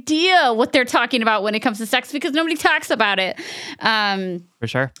fucking idea what they're talking about when it comes to sex because nobody talks about it. For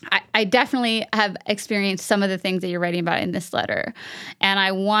sure. I definitely have experienced some of the things that you're writing about in this letter. And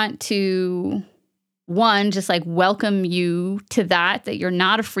I want to, one, just like welcome you to that you're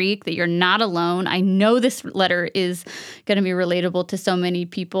not a freak, that you're not alone. I know this letter is going to be relatable to so many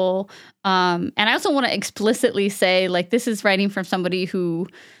people. And I also want to explicitly say, like, this is writing from somebody who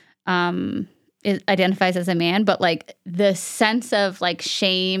identifies as a man, but like the sense of like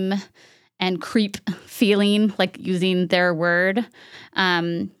shame and creep feeling, like using their word,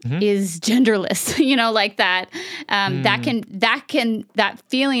 is genderless, like that. That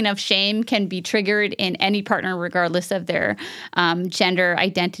feeling of shame can be triggered in any partner, regardless of their gender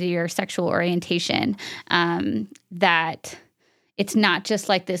identity or sexual orientation. That it's not just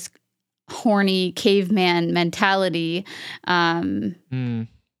like this horny caveman mentality. That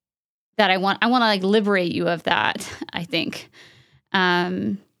I want to like liberate you of that, I think.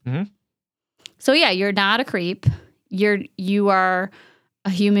 So yeah, you're not a creep. You are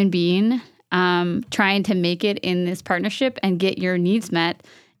a human being trying to make it in this partnership and get your needs met,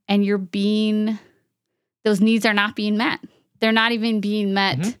 and those needs are not being met. They're not even being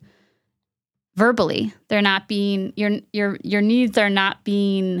met verbally. They're not being your needs are not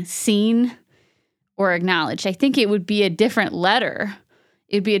being seen or acknowledged. I think it would be a different letter.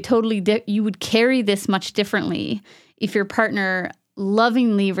 It'd be you would carry this much differently if your partner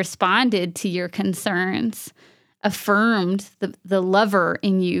lovingly responded to your concerns, affirmed the lover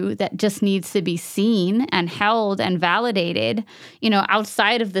in you that just needs to be seen and held and validated,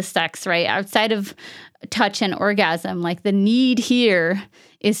 outside of the sex, right? Outside of touch and orgasm. Like the need here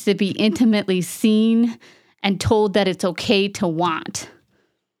is to be intimately seen and told that it's okay to want.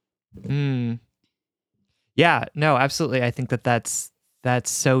 Yeah, no, absolutely. I think that's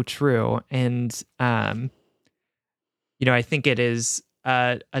so true. And, I think it is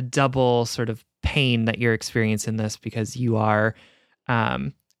a double sort of pain that you're experiencing this because you are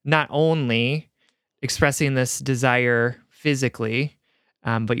not only expressing this desire physically,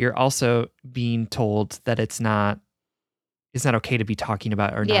 but you're also being told that it's not okay to be talking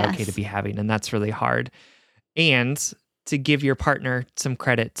about or not okay to Yes. be having. And that's really hard. And to give your partner some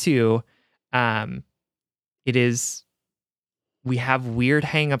credit too, we have weird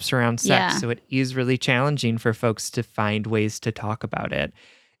hangups around sex. Yeah. So it is really challenging for folks to find ways to talk about it.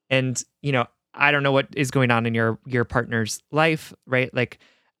 And, I don't know what is going on in your partner's life, right? Like,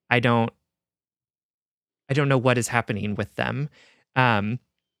 I don't know what is happening with them. And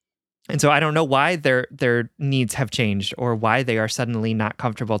so I don't know why their needs have changed or why they are suddenly not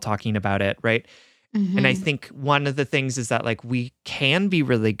comfortable talking about it, right? And I think one of the things is that like we can be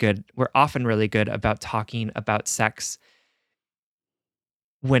really good. We're often really good about talking about sex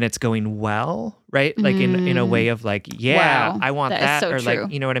when it's going well, right? Like in a way of like, yeah, Wow, I want that is that, so or true.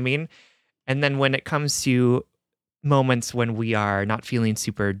 like, you know what I mean? And then when it comes to moments when we are not feeling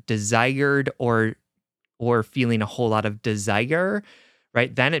super desired or feeling a whole lot of desire,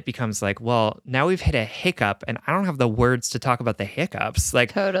 right? Then it becomes like, well, now we've hit a hiccup and I don't have the words to talk about the hiccups.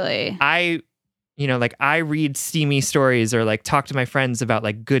 Like Totally. I read steamy stories or like talk to my friends about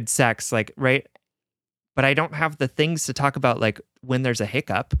like good sex, like, right? But I don't have the things to talk about like when there's a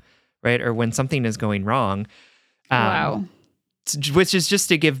hiccup, right? Or when something is going wrong. Wow. Which is just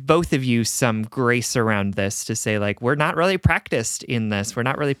to give both of you some grace around this to say like, we're not really practiced in this. We're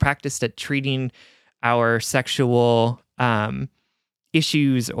not really practiced at treating our sexual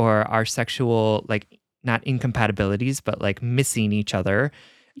issues or our sexual, like not incompatibilities, but like missing each other.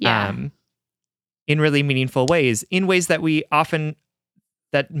 Yeah. In really meaningful ways, in ways that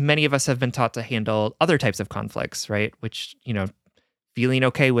that many of us have been taught to handle other types of conflicts, right? Which, feeling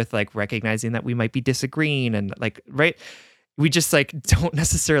okay with like recognizing that we might be disagreeing and like, right? We just like don't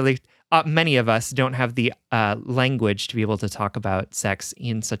necessarily, many of us don't have the language to be able to talk about sex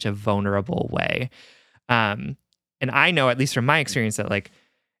in such a vulnerable way. And I know, at least from my experience, that like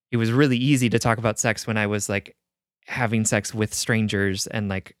it was really easy to talk about sex when I was like having sex with strangers and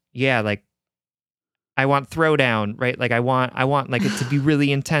like, yeah, like I want throwdown, right? Like I want like it to be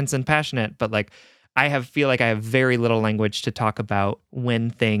really intense and passionate, but like feel like I have very little language to talk about when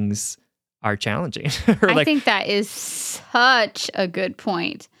things are challenging. I think that is such a good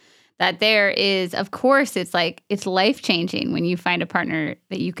point. That there is, of course, it's like it's life changing when you find a partner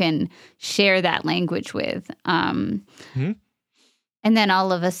that you can share that language with. And then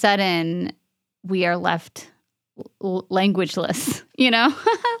all of a sudden, we are left languageless,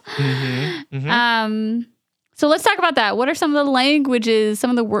 So let's talk about that. What are some of the languages,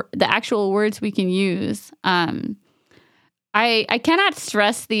 some of the actual words we can use? I cannot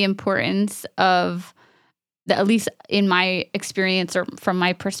stress the importance of, at least in my experience or from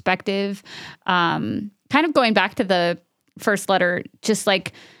my perspective, kind of going back to the first letter, just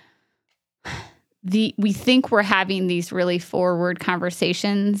like we think we're having these really forward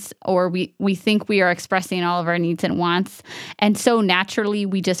conversations, or we think we are expressing all of our needs and wants. And so naturally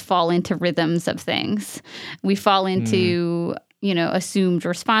we just fall into rhythms of things. We fall into, assumed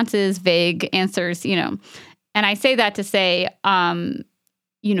responses, vague answers, And I say that to say,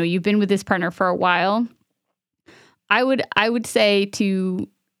 you've been with this partner for a while. I would say to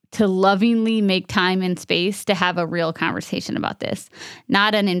lovingly make time and space to have a real conversation about this.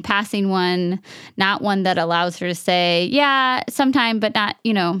 Not an in passing one, not one that allows her to say, yeah, sometime, but not,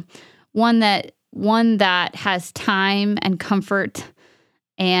 one that has time and comfort.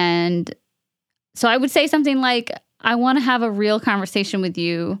 And so I would say something like, I want to have a real conversation with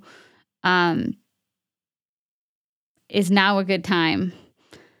you. Is now a good time?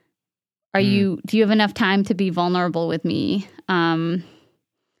 Do you have enough time to be vulnerable with me?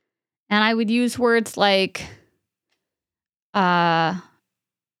 And I would use words like, you're my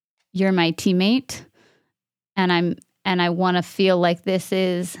teammate, and I want to feel like this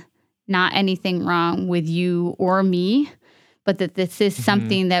is not anything wrong with you or me, but that this is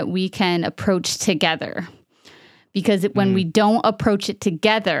something that we can approach together. Because when we don't approach it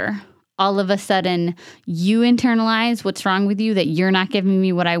together, all of a sudden you internalize what's wrong with you, that you're not giving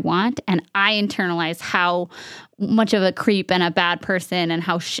me what I want. And I internalize how much of a creep and a bad person and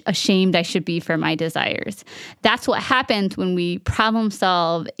how ashamed I should be for my desires. That's what happens when we problem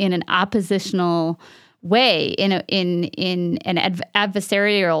solve in an oppositional way, in an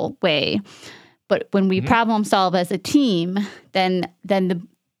adversarial way. But when we problem solve as a team, then the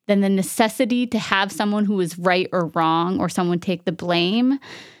necessity to have someone who is right or wrong or someone take the blame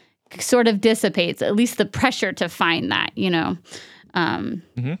sort of dissipates, at least the pressure to find that, you know.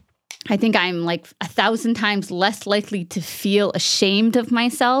 I think I'm like 1,000 times less likely to feel ashamed of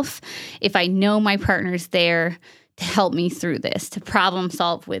myself if I know my partner's there to help me through this, to problem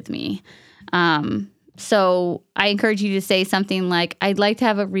solve with me. So I encourage you to say something like, I'd like to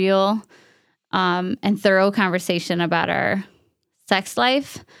have a real and thorough conversation about our sex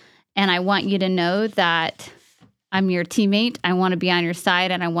life. And I want you to know that I'm your teammate. I want to be on your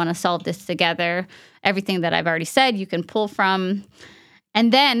side and I want to solve this together. Everything that I've already said, you can pull from.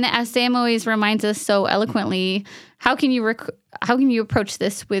 And then, as Sam always reminds us so eloquently, how can you approach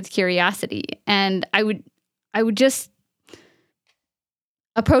this with curiosity? And I would just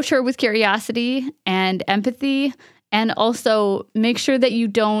approach her with curiosity and empathy, and also make sure that you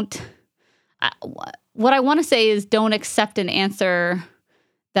don't. What I want to say is, don't accept an answer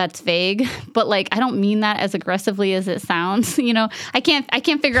that's vague, but like, I don't mean that as aggressively as it sounds. You know, I can't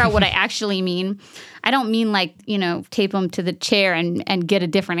figure out what I actually mean. I don't mean like, you know, tape them to the chair and get a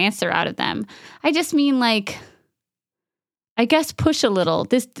different answer out of them. I just mean like, I guess push a little.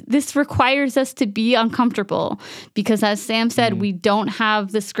 This requires us to be uncomfortable because, as Sam said, we don't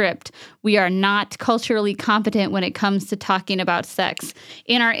have the script. We are not culturally competent when it comes to talking about sex.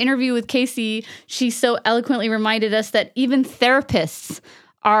 In our interview with Casey, she so eloquently reminded us that even therapists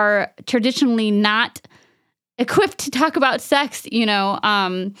are traditionally not equipped to talk about sex, you know,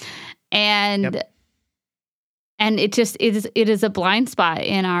 and it is a blind spot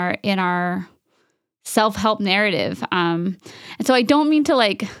in our self-help narrative. And so I don't mean to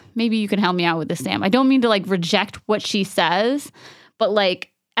like, maybe you can help me out with this, Sam. I don't mean to like reject what she says, but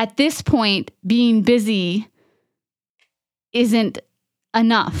like at this point, being busy isn't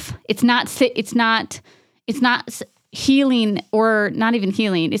enough. It's not healing, or not even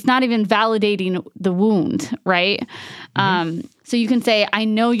healing. It's not even validating the wound, right? So you can say, I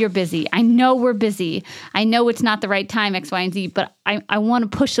know you're busy. I know we're busy. I know it's not the right time, X, Y, and Z, but I want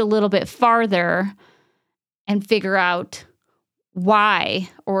to push a little bit farther and figure out why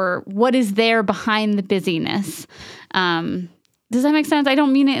or what is there behind the busyness. Does that make sense? I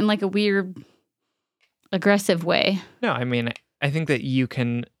don't mean it in like a weird, aggressive way. No, I mean, I think that you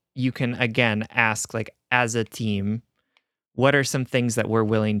can again ask, like, as a team, what are some things that we're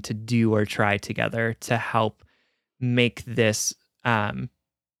willing to do or try together to help make this, to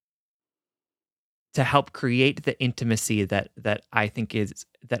help create the intimacy that I think is,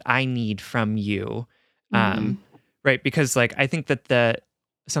 that I need from you. Right. Because like, I think that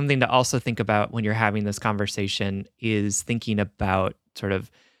something to also think about when you're having this conversation is thinking about sort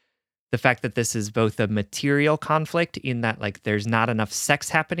of the fact that this is both a material conflict in that like there's not enough sex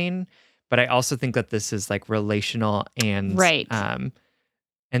happening, but I also think that this is like relational and right.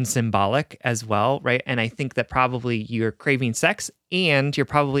 And symbolic as well, right? And I think that probably you're craving sex and you're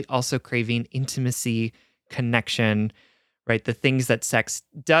probably also craving intimacy, connection, right? The things that sex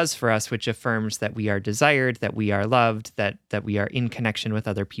does for us, which affirms that we are desired, that we are loved, that we are in connection with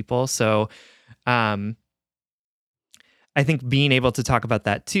other people. So I think being able to talk about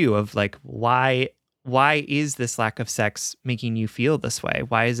that too, of like, why is this lack of sex making you feel this way?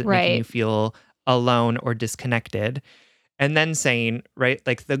 Why is it making you feel alone or disconnected? And then saying, right,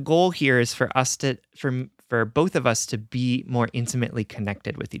 like the goal here is for us to, for both of us to be more intimately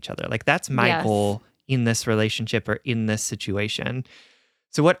connected with each other. Like that's my goal in this relationship or in this situation.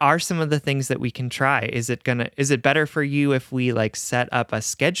 So what are some of the things that we can try? Is it better for you if we like set up a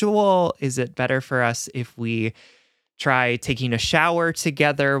schedule? Is it better for us if we try taking a shower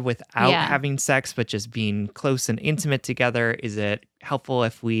together without having sex, but just being close and intimate together? Is it helpful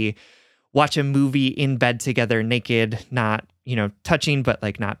if we watch a movie in bed together naked, not, touching, but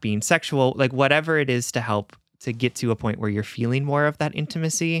like not being sexual, like whatever it is to help to get to a point where you're feeling more of that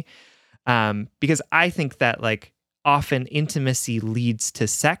intimacy. Because I think that like often intimacy leads to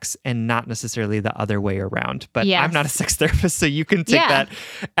sex and not necessarily the other way around. But I'm not a sex therapist, so you can take that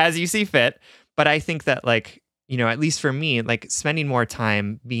as you see fit. But I think that like, at least for me, like spending more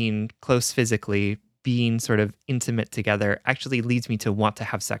time being close physically, being sort of intimate together actually leads me to want to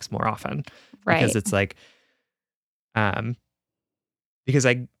have sex more often. Right. Because it's like, because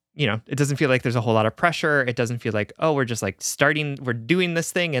it doesn't feel like there's a whole lot of pressure. It doesn't feel like, oh, we're just like we're doing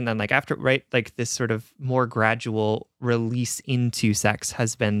this thing. And then like after, right, like this sort of more gradual release into sex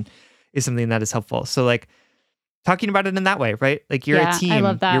is something that is helpful. So like talking about it in that way, right? Like you're a team, I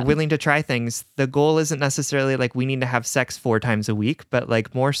love that. You're willing to try things. The goal isn't necessarily like we need to have sex 4 times a week, but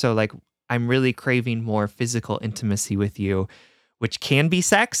like more so like I'm really craving more physical intimacy with you, which can be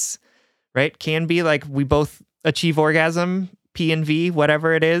sex, right? Can be like we both achieve orgasm, P and V,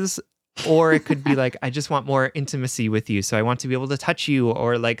 whatever it is, Or it could be like, I just want more intimacy with you. So I want to be able to touch you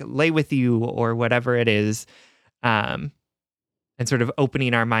or like lay with you or whatever it is. And sort of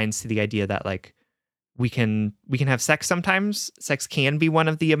opening our minds to the idea that like we can have sex sometimes. Sex can be one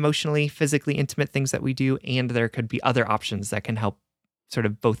of the emotionally, physically intimate things that we do. And there could be other options that can help sort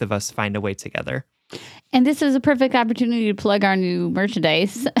of both of us find a way together. And this is a perfect opportunity to plug our new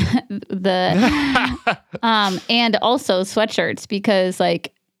merchandise, and also sweatshirts, because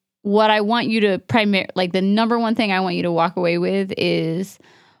like what I want you to the number one thing I want you to walk away with is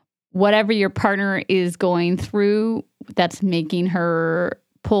whatever your partner is going through that's making her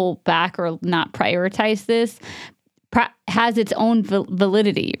pull back or not prioritize this has its own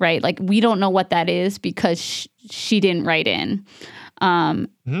validity, right? Like we don't know what that is because she didn't write in.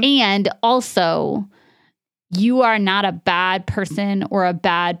 And also, you are not a bad person or a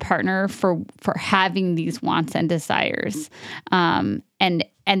bad partner for having these wants and desires, and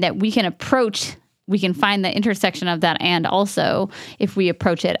that we can find the intersection of that, and also if we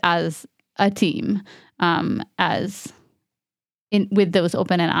approach it as a team, with those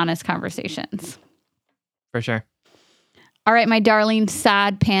open and honest conversations. For sure. All right, my darling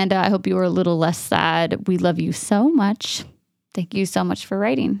sad panda. I hope you were a little less sad. We love you so much. Thank you so much for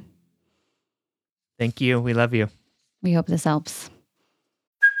writing. Thank you. We love you. We hope this helps.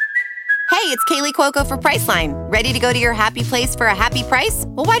 Hey, it's Kaylee Cuoco for Priceline. Ready to go to your happy place for a happy price?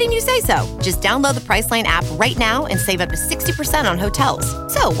 Well, why didn't you say so? Just download the Priceline app right now and save up to 60% on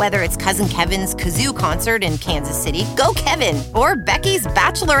hotels. So whether it's Cousin Kevin's Kazoo Concert in Kansas City, go Kevin, or Becky's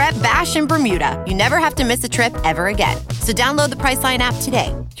Bachelorette Bash in Bermuda, you never have to miss a trip ever again. So download the Priceline app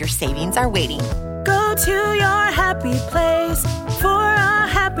today. Your savings are waiting. Go to your happy place for a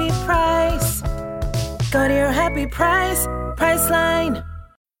happy price. Go to your happy price, Priceline.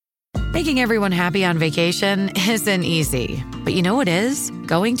 Making everyone happy on vacation isn't easy, but you know what is?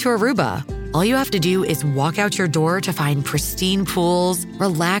 Going to Aruba. All you have to do is walk out your door to find pristine pools,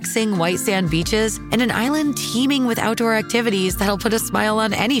 relaxing white sand beaches, and an island teeming with outdoor activities that'll put a smile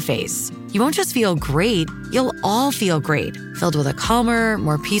on any face. You won't just feel great, you'll all feel great, filled with a calmer,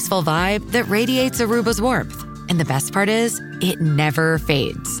 more peaceful vibe that radiates Aruba's warmth. And the best part is, it never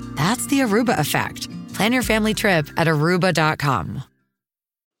fades. That's the Aruba effect. Plan your family trip at Aruba.com.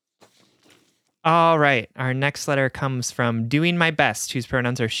 All right. Our next letter comes from Doing My Best, whose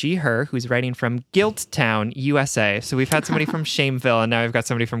pronouns are she, her, who's writing from Guilttown, USA. So we've had somebody from Shameville, and now we've got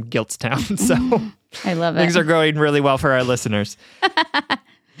somebody from Guilttown. So I love it. Things are going really well for our listeners.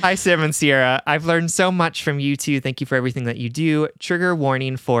 Hi, Sam and Sierra. I've learned so much from you two. Thank you for everything that you do. Trigger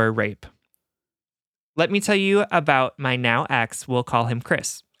warning for rape. Let me tell you about my now ex. We'll call him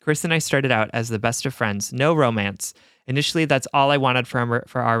Chris. Chris and I started out as the best of friends, no romance. Initially, that's all I wanted for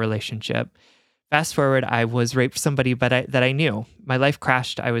our relationship. Fast forward, I was raped somebody that I knew. My life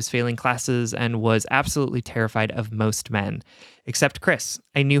crashed. I was failing classes and was absolutely terrified of most men, except Chris.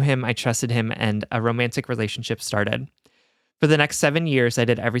 I knew him, I trusted him, and a romantic relationship started. For the next 7 years, I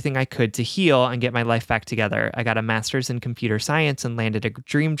did everything I could to heal and get my life back together. I got a master's in computer science and landed a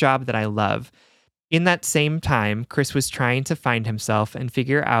dream job that I love. In that same time, Chris was trying to find himself and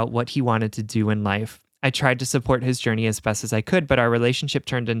figure out what he wanted to do in life. I tried to support his journey as best as I could, but our relationship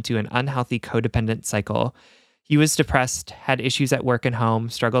turned into an unhealthy codependent cycle. He was depressed, had issues at work and home,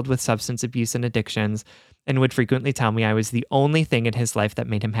 struggled with substance abuse and addictions, and would frequently tell me I was the only thing in his life that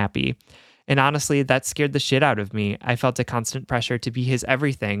made him happy. And honestly, that scared the shit out of me. I felt a constant pressure to be his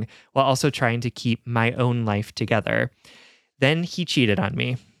everything while also trying to keep my own life together. Then he cheated on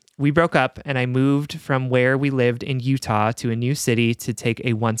me. We broke up and I moved from where we lived in Utah to a new city to take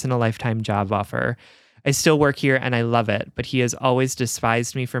a once-in-a-lifetime job offer. I still work here and I love it, but he has always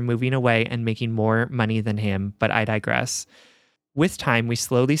despised me for moving away and making more money than him, but I digress. With time, we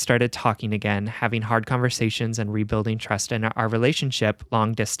slowly started talking again, having hard conversations and rebuilding trust in our relationship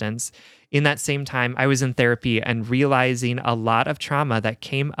long distance. In that same time, I was in therapy and realizing a lot of trauma that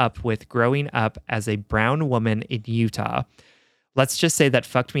came up with growing up as a brown woman in Utah. Let's just say that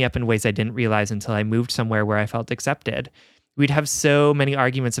fucked me up in ways I didn't realize until I moved somewhere where I felt accepted. We'd have so many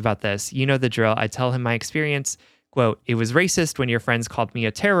arguments about this. You know the drill. I'd tell him my experience. Quote, it was racist when your friends called me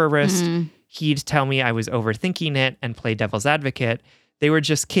a terrorist. Mm-hmm. He'd tell me I was overthinking it and play devil's advocate. They were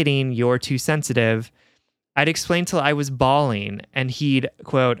just kidding. You're too sensitive. I'd explain till I was bawling and he'd,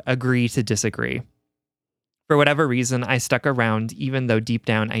 quote, agree to disagree. For whatever reason, I stuck around, even though deep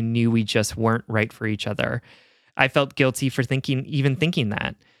down I knew we just weren't right for each other. I felt guilty for thinking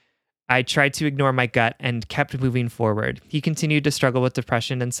that. I tried to ignore my gut and kept moving forward. He continued to struggle with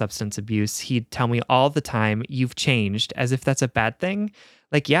depression and substance abuse. He'd tell me all the time, you've changed, as if that's a bad thing.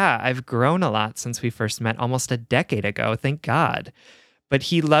 Like, yeah, I've grown a lot since we first met almost a decade ago, thank God. But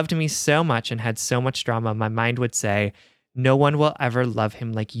he loved me so much and had so much drama, my mind would say, no one will ever love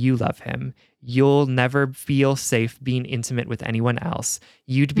him like you love him. You'll never feel safe being intimate with anyone else.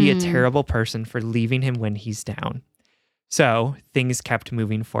 You'd be a terrible person for leaving him when he's down. So things kept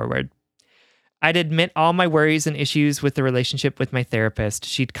moving forward. I'd admit all my worries and issues with the relationship with my therapist.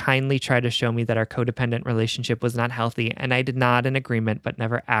 She'd kindly try to show me that our codependent relationship was not healthy, and I did nod in agreement but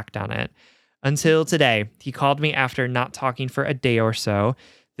never act on it. Until today, he called me after not talking for a day or so.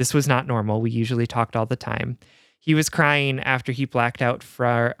 This was not normal. We usually talked all the time. He was crying after he blacked out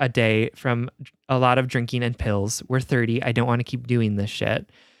for a day from a lot of drinking and pills. We're 30. I don't want to keep doing this shit.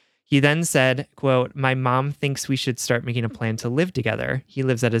 He then said, quote, my mom thinks we should start making a plan to live together. He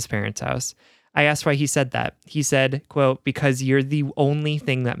lives at his parents' house. I asked why he said that. He said, quote, because you're the only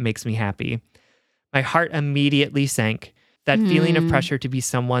thing that makes me happy. My heart immediately sank. That feeling of pressure to be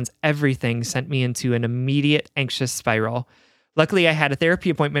someone's everything sent me into an immediate anxious spiral. Luckily, I had a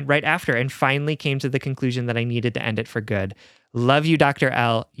therapy appointment right after and finally came to the conclusion that I needed to end it for good. Love you, Dr.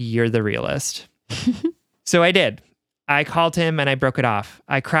 L. You're the realist. So I did. I called him and I broke it off.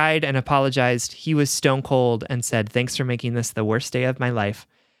 I cried and apologized. He was stone cold and said, thanks for making this the worst day of my life.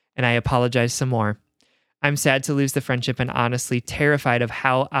 And I apologized some more. I'm sad to lose the friendship and honestly terrified of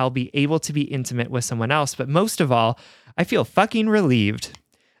how I'll be able to be intimate with someone else. But most of all, I feel fucking relieved.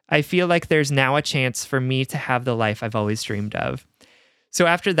 I feel like there's now a chance for me to have the life I've always dreamed of. So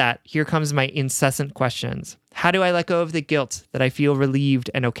after that, here comes my incessant questions. How do I let go of the guilt that I feel relieved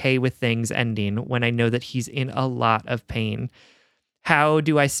and okay with things ending when I know that he's in a lot of pain? How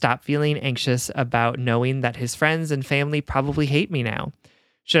do I stop feeling anxious about knowing that his friends and family probably hate me now?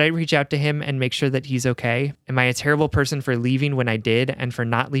 Should I reach out to him and make sure that he's okay? Am I a terrible person for leaving when I did and for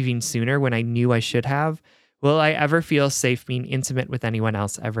not leaving sooner when I knew I should have? Will I ever feel safe being intimate with anyone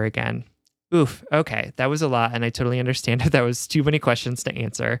else ever again? Oof, okay, that was a lot, and I totally understand if that was too many questions to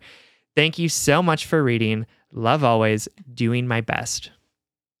answer. Thank you so much for reading. Love always. Doing my best.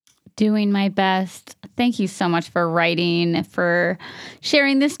 Doing my best. Thank you so much for writing, for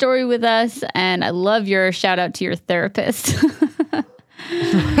sharing this story with us, and I love your shout out to your therapist.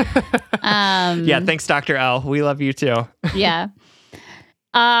 Yeah, thanks, Dr. L. We love you too. Yeah.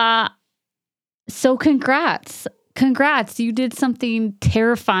 So congrats. Congrats. You did something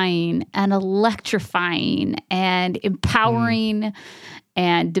terrifying and electrifying and empowering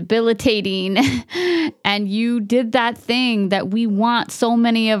and debilitating. And you did that thing that we want so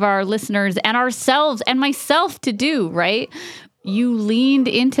many of our listeners and ourselves and myself to do, right? You leaned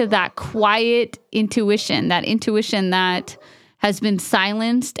into that quiet intuition that has been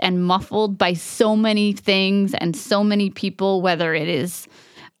silenced and muffled by so many things and so many people, whether it is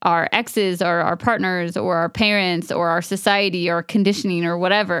our exes or our partners or our parents or our society or conditioning or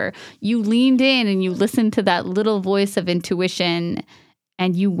whatever. You leaned in and you listened to that little voice of intuition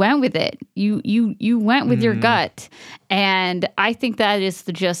and you went with it. You went with your gut. And I think that is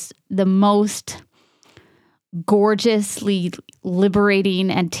just the most gorgeously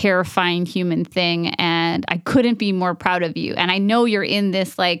liberating and terrifying human thing, and I couldn't be more proud of you. And I know you're in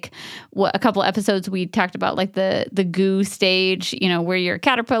this, like, a couple episodes we talked about, like the goo stage, you know, where you're a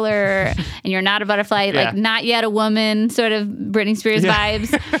caterpillar and you're not a butterfly, like not yet a woman, sort of Britney Spears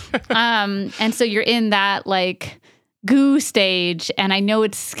vibes. And so you're in that like goo stage, and I know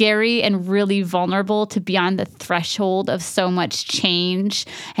it's scary and really vulnerable to be on the threshold of so much change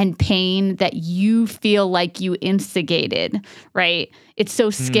and pain that you feel like you instigated, right? It's so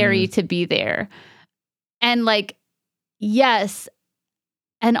scary to be there. And like, yes.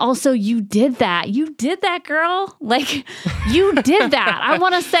 And also you did that. You did that, girl. Like, you did that. I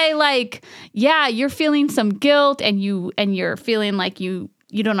want to say, like, yeah, you're feeling some guilt and you're feeling like you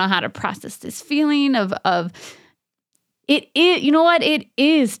don't know how to process this feeling of it is, you know what? It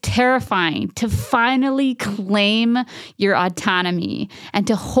is terrifying to finally claim your autonomy and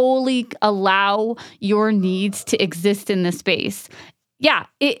to wholly allow your needs to exist in the space. Yeah,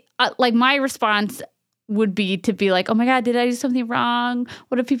 like my response would be to be like, oh my God, did I do something wrong?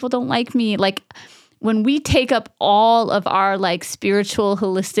 What if people don't like me? Like, when we take up all of our like spiritual,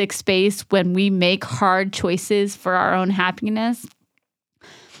 holistic space, when we make hard choices for our own happiness,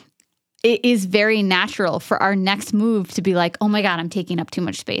 it is very natural for our next move to be like, oh my God, I'm taking up too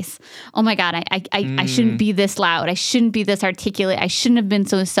much space. Oh my God, I shouldn't be this loud. I shouldn't be this articulate. I shouldn't have been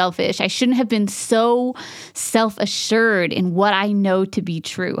so selfish. I shouldn't have been so self-assured in what I know to be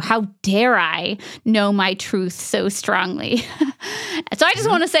true. How dare I know my truth so strongly? So I just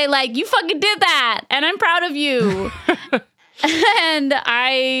want to say, like, you fucking did that, and I'm proud of you. And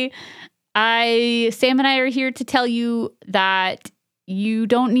Sam and I are here to tell you that you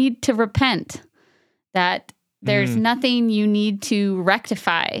don't need to repent, that There's nothing you need to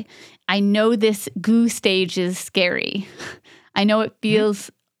rectify. I know this goo stage is scary. I know it feels,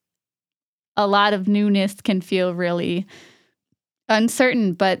 a lot of newness can feel really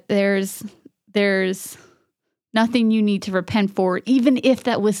uncertain, but there's nothing you need to repent for, even if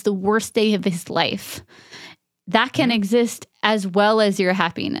that was the worst day of his life. That can exist as well as your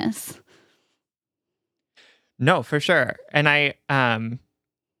happiness. No, for sure. And I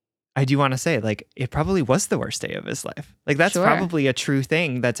do want to say, like, it probably was the worst day of his life. Like, that's probably a true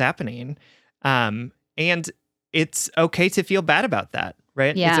thing that's happening. And it's okay to feel bad about that,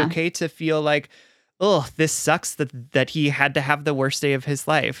 right? Yeah. It's okay to feel like, oh, this sucks that he had to have the worst day of his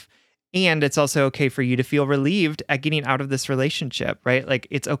life. And it's also okay for you to feel relieved at getting out of this relationship, right? Like,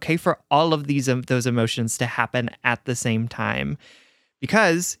 it's okay for all of those emotions to happen at the same time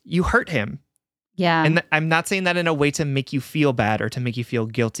because you hurt him. Yeah. And I'm not saying that in a way to make you feel bad or to make you feel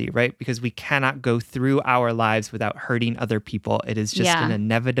guilty, right? Because we cannot go through our lives without hurting other people. It is just an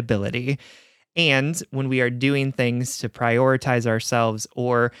inevitability. And when we are doing things to prioritize ourselves,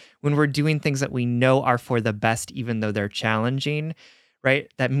 or when we're doing things that we know are for the best, even though they're challenging,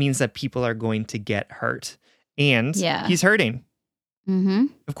 right? That means that people are going to get hurt. And he's hurting. Mm-hmm.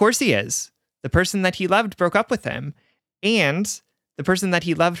 Of course he is. The person that he loved broke up with him. And the person that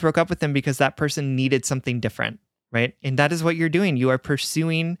he loved broke up with him because that person needed something different, right? And that is what you're doing. You are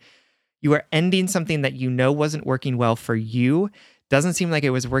ending something that you know wasn't working well for you. Doesn't seem like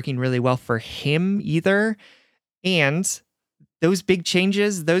it was working really well for him either. And those big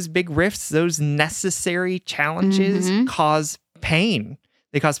changes, those big rifts, those necessary challenges cause pain.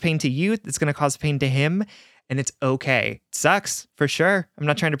 They cause pain to you. It's going to cause pain to him. And it's okay. It sucks for sure. I'm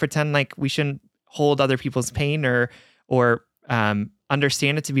not trying to pretend like we shouldn't hold other people's pain or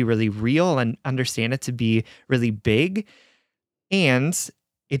understand it to be really real and understand it to be really big. And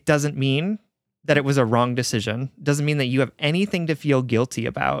it doesn't mean that it was a wrong decision. It doesn't mean that you have anything to feel guilty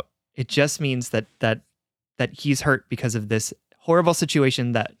about. It just means that he's hurt because of this horrible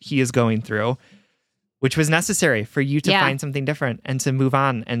situation that he is going through, which was necessary for you to find something different and to move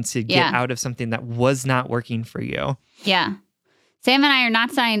on and to get out of something that was not working for you. Yeah. Sam and I are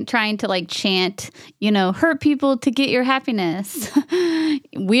not trying to like chant, hurt people to get your happiness.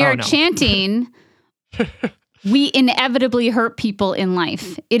 We are chanting, we inevitably hurt people in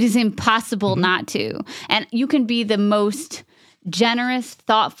life. It is impossible not to. And you can be the most generous,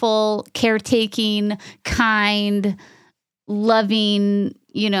 thoughtful, caretaking, kind, loving,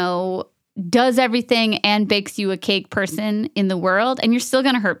 does everything and bakes you a cake person in the world, and you're still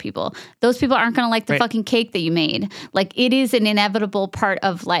going to hurt people. Those people aren't going to like the fucking cake that you made. Like, it is an inevitable part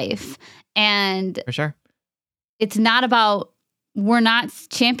of life. And for sure, it's not about, we're not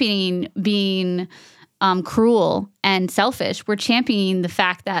championing being cruel and selfish. We're championing the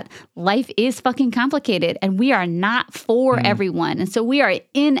fact that life is fucking complicated and we are not for everyone. And so we are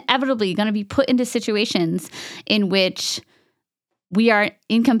inevitably going to be put into situations in which we are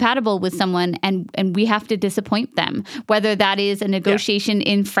incompatible with someone and we have to disappoint them, whether that is a negotiation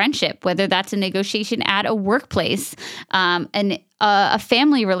in friendship, whether that's a negotiation at a workplace, and a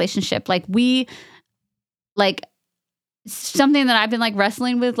family relationship. Something that I've been like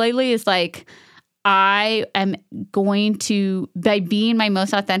wrestling with lately is like, I am going to, by being my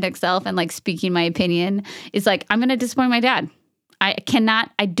most authentic self and like speaking my opinion, is like, I'm going to disappoint my dad. I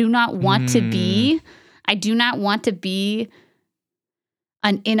do not want to be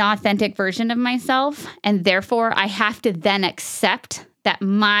an inauthentic version of myself. And therefore I have to then accept that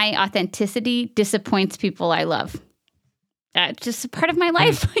my authenticity disappoints people I love. That's just a part of my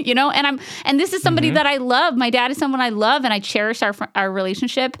life, and this is somebody that I love. My dad is someone I love, and I cherish our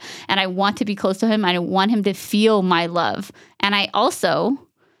relationship, and I want to be close to him. I want him to feel my love. And I also,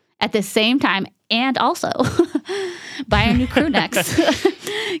 at the same time, and also buy a new crew necks.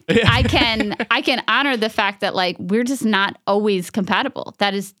 I can honor the fact that like we're just not always compatible.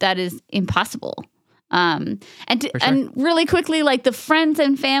 That is impossible. And really quickly, like the friends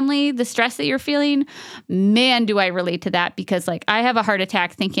and family, the stress that you're feeling, man, do I relate to that, because like I have a heart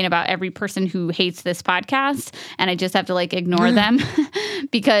attack thinking about every person who hates this podcast, and I just have to like ignore them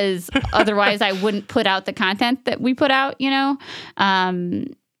because otherwise I wouldn't put out the content that we put out,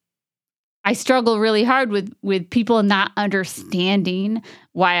 I struggle really hard with people not understanding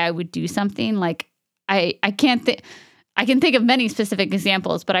why I would do something. Like I can think of many specific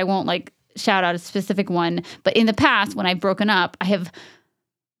examples, but I won't like shout out a specific one. But in the past, when I've broken up,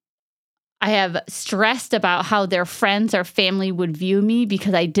 I have stressed about how their friends or family would view me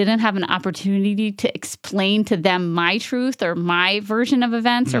because I didn't have an opportunity to explain to them my truth or my version of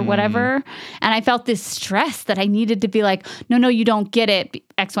events or whatever. And I felt this stress that I needed to be like, no, you don't get it,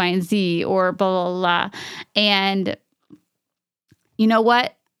 X, Y, and Z, or blah, blah, blah. And you know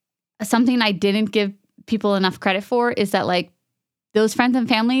what? Something I didn't give people enough credit for is that like those friends and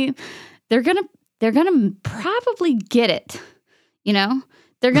family, they're gonna probably get it, you know?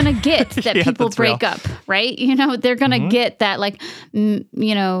 They're going to get that people break up, right? You know, they're going to get that, like, you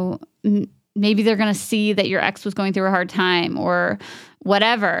know, maybe they're going to see that your ex was going through a hard time or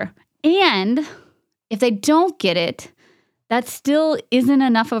whatever. And if they don't get it, that still isn't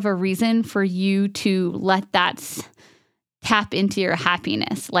enough of a reason for you to let that tap into your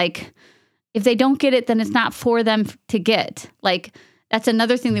happiness. Like, if they don't get it, then it's not for them to get. Like, that's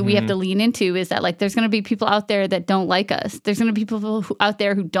another thing that we have to lean into is that, like, there's going to be people out there that don't like us. There's going to be people out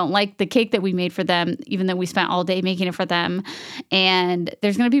there who don't like the cake that we made for them, even though we spent all day making it for them. And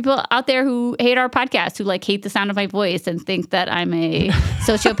there's going to be people out there who hate our podcast, who like hate the sound of my voice and think that I'm a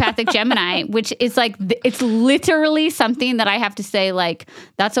sociopathic Gemini, which is like, it's literally something that I have to say, like,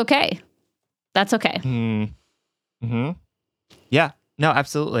 that's okay. That's okay. Yeah, no,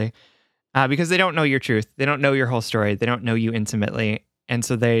 absolutely. Because they don't know your truth. They don't know your whole story. They don't know you intimately. And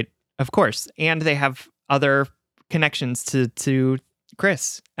so they, of course, and they have other connections to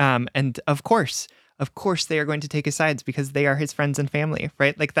Chris. And of course, they are going to take his sides because they are his friends and family,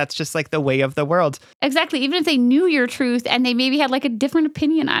 right? Like, that's just like the way of the world. Exactly. Even if they knew your truth and they maybe had like a different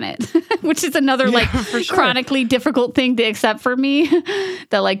opinion on it, which is another chronically difficult thing to accept for me,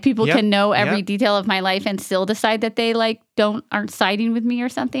 that like people can know every detail of my life and still decide that they like aren't siding with me or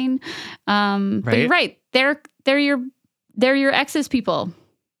something. But you're right. They're your ex's people.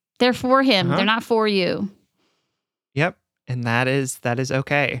 They're for him. They're not for you. Yep. And that is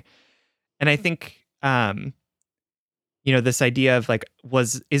okay. And I think, you know, this idea of like,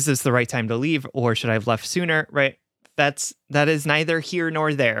 is this the right time to leave, or should I have left sooner? Right. That is neither here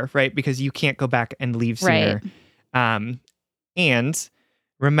nor there, right? Because you can't go back and leave sooner. Right. And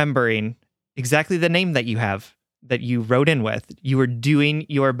remembering exactly the name that you have, that you wrote in with, you were doing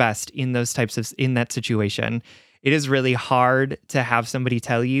your best in in that situation. It is really hard to have somebody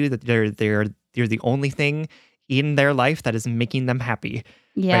tell you that you're the only thing in their life that is making them happy.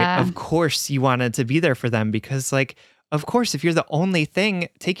 Yeah. Right? Of course you wanted to be there for them because, like, of course, if you're the only thing,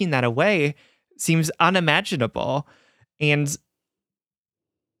 taking that away seems unimaginable. And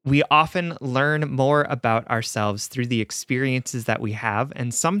we often learn more about ourselves through the experiences that we have.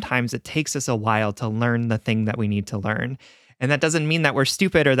 And sometimes it takes us a while to learn the thing that we need to learn. And that doesn't mean that we're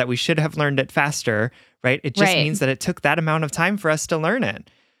stupid or that we should have learned it faster, right? It just means that it took that amount of time for us to learn it.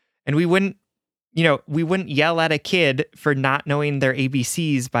 And we wouldn't yell at a kid for not knowing their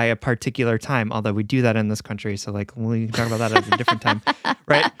ABCs by a particular time, although we do that in this country. So like, we can talk about that at a different time,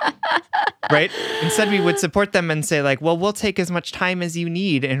 right? Right? Instead, we would support them and say like, well, we'll take as much time as you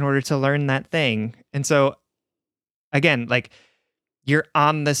need in order to learn that thing. And so again, like, you're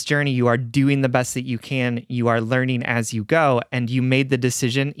on this journey. You are doing the best that you can. You are learning as you go. And you made the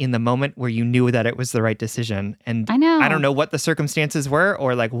decision in the moment where you knew that it was the right decision. And I don't know what the circumstances were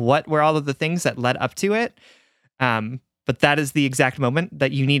or like what were all of the things that led up to it. But that is the exact moment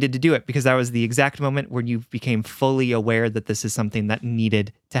that you needed to do it, because that was the exact moment where you became fully aware that this is something that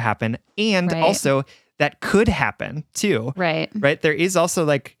needed to happen. And also that could happen too. Right. There is also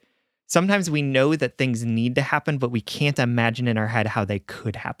like, sometimes we know that things need to happen, but we can't imagine in our head how they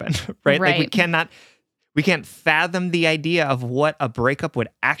could happen, right? Like we can't fathom the idea of what a breakup would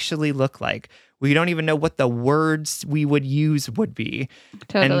actually look like. We don't even know what the words we would use would be.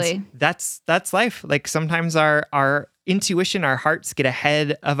 Totally. And that's life. Like sometimes our intuition, our hearts get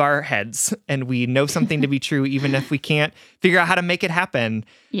ahead of our heads and we know something to be true, even if we can't figure out how to make it happen.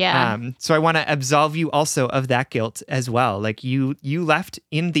 Yeah. So I want to absolve you also of that guilt as well. Like you left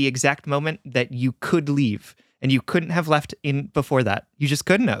in the exact moment that you could leave, and you couldn't have left in before that. You just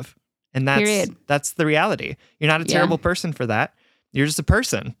couldn't have. And that's the reality. You're not a terrible person for that. You're just a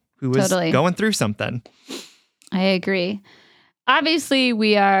person who is going through something. I agree. Obviously,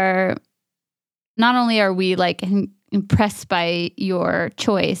 not only are we like impressed by your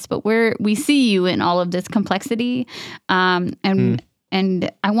choice, but we see you in all of this complexity. And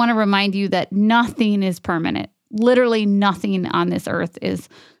I want to remind you that nothing is permanent. Literally nothing on this earth is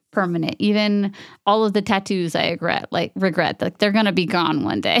permanent. Even all of the tattoos I regret, like they're going to be gone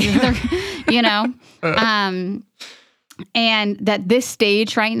one day, you know? And that this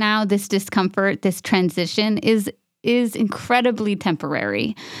stage right now, this discomfort, this transition is is incredibly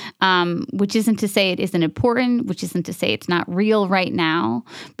temporary, which isn't to say it isn't important, which isn't to say it's not real right now,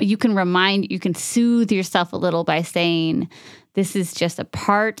 but you can soothe yourself a little by saying, this is just a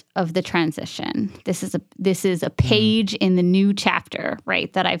part of the transition. This is a page in the new chapter,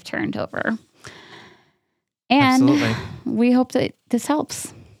 right, that I've turned over. And Absolutely. We hope that this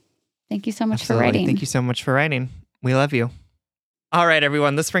helps. Thank you so much Absolutely. for writing. Thank you so much for writing. We love you. All right,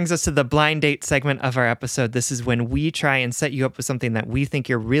 everyone. This brings us to the blind date segment of our episode. This is when we try and set you up with something that we think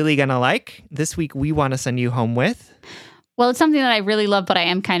you're really going to like. This week, we want to send you home with... Well, it's something that I really love, but I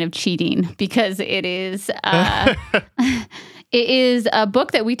am kind of cheating because it is it is a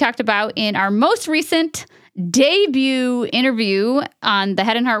book that we talked about in our most recent debut interview on the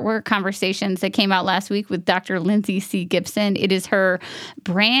Head and Heart Work Conversations that came out last week with Dr. Lindsay C. Gibson. It is her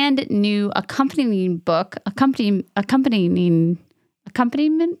brand new accompanying companion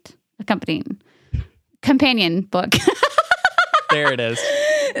book. There it is.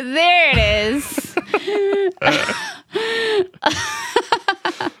 There it is.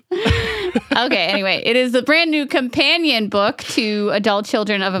 Okay, anyway, it is the brand new companion book to adult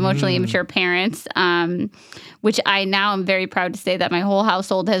children of emotionally immature parents, which I now am very proud to say that my whole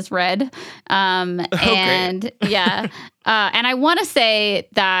household has read. And I want to say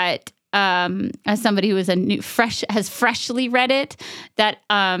that as somebody who is has freshly read it, that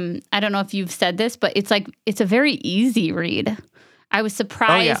I don't know if you've said this, but it's a very easy read. I was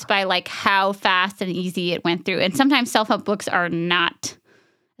surprised by like how fast and easy it went through. And sometimes self-help books are not,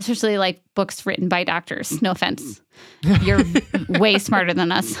 especially like books written by doctors. No offense. You're way smarter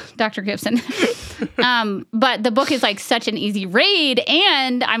than us, Dr. Gibson. But the book is like such an easy read.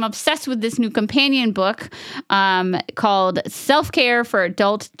 And I'm obsessed with this new companion book called Self-Care for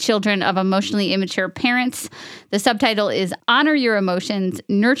Adult Children of Emotionally Immature Parents. The subtitle is Honor Your Emotions,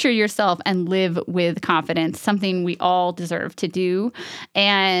 Nurture Yourself, and Live with Confidence, something we all deserve to do.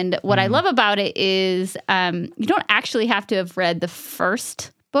 And what I love about it is you don't actually have to have read the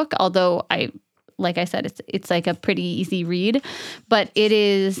first book, although like I said, it's like a pretty easy read, but it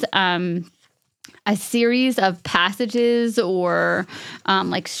is a series of passages or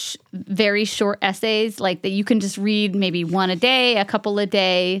very short essays like that you can just read maybe one a day, a couple a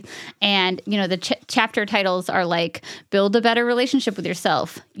day. And, you know, the chapter titles are like Build a Better Relationship with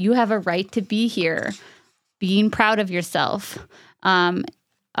Yourself. You have a right to be here. Being proud of yourself.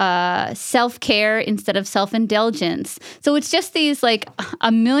 Self-care instead of self-indulgence. So it's just these like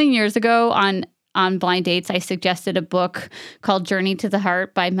a million years ago on Blind Dates, I suggested a book called Journey to the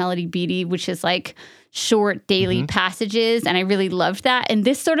Heart by Melody Beattie, which is like short daily passages. And I really loved that. And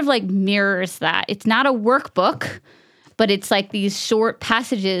this sort of like mirrors that. It's not a workbook, but it's like these short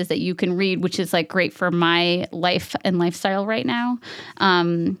passages that you can read, which is like great for my life and lifestyle right now.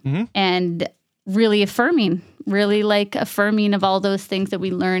 And really affirming of all those things that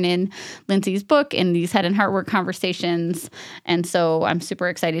we learn in Lindsay's book and these Head and Heart Work Conversations. And so I'm super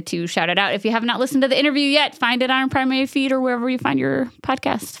excited to shout it out. If you have not listened to the interview yet, find it on our primary feed or wherever you find your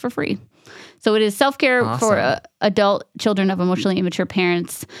podcasts for free. So it is Self-Care for Adult Children of Emotionally Immature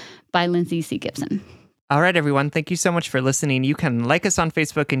Parents by Lindsay C. Gibson. All right, everyone. Thank you so much for listening. You can like us on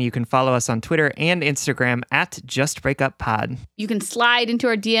Facebook and you can follow us on Twitter and Instagram at JustBreakUpPod. You can slide into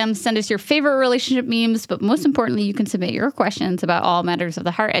our DMs, send us your favorite relationship memes, but most importantly, you can submit your questions about all matters of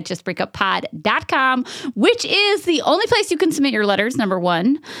the heart at JustBreakUpPod.com, which is the only place you can submit your letters, number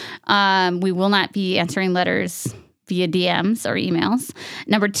one. We will not be answering letters via DMs or emails.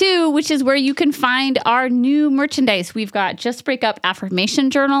 Number two, which is where you can find our new merchandise. We've got Just Break Up affirmation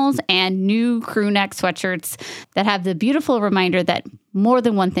journals and new crew neck sweatshirts that have the beautiful reminder that more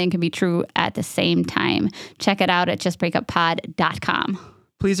than one thing can be true at the same time. Check it out at justbreakuppod.com.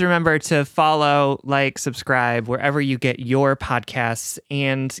 Please remember to follow, like, subscribe wherever you get your podcasts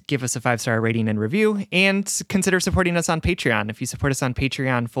and give us a 5-star rating and review, and consider supporting us on Patreon. If you support us on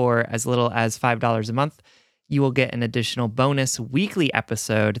Patreon for as little as $5 a month, you will get an additional bonus weekly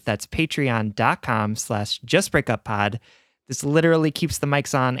episode. That's patreon.com/justbreakuppod. This literally keeps the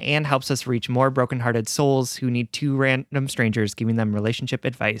mics on and helps us reach more brokenhearted souls who need two random strangers giving them relationship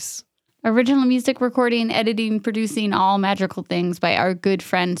advice. Original music recording, editing, producing, all magical things by our good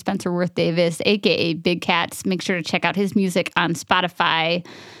friend Spencer Worth Davis, aka Big Cats. Make sure to check out his music on Spotify.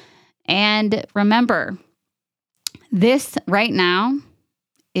 And remember, this right now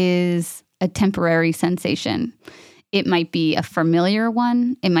is a temporary sensation. It might be a familiar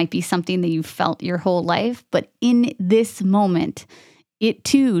one. It might be something that you've felt your whole life. But in this moment, it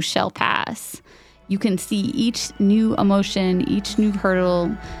too shall pass. You can see each new emotion, each new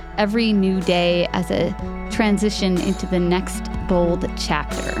hurdle, every new day as a transition into the next bold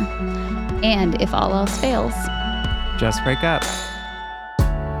chapter. And if all else fails, Just break up.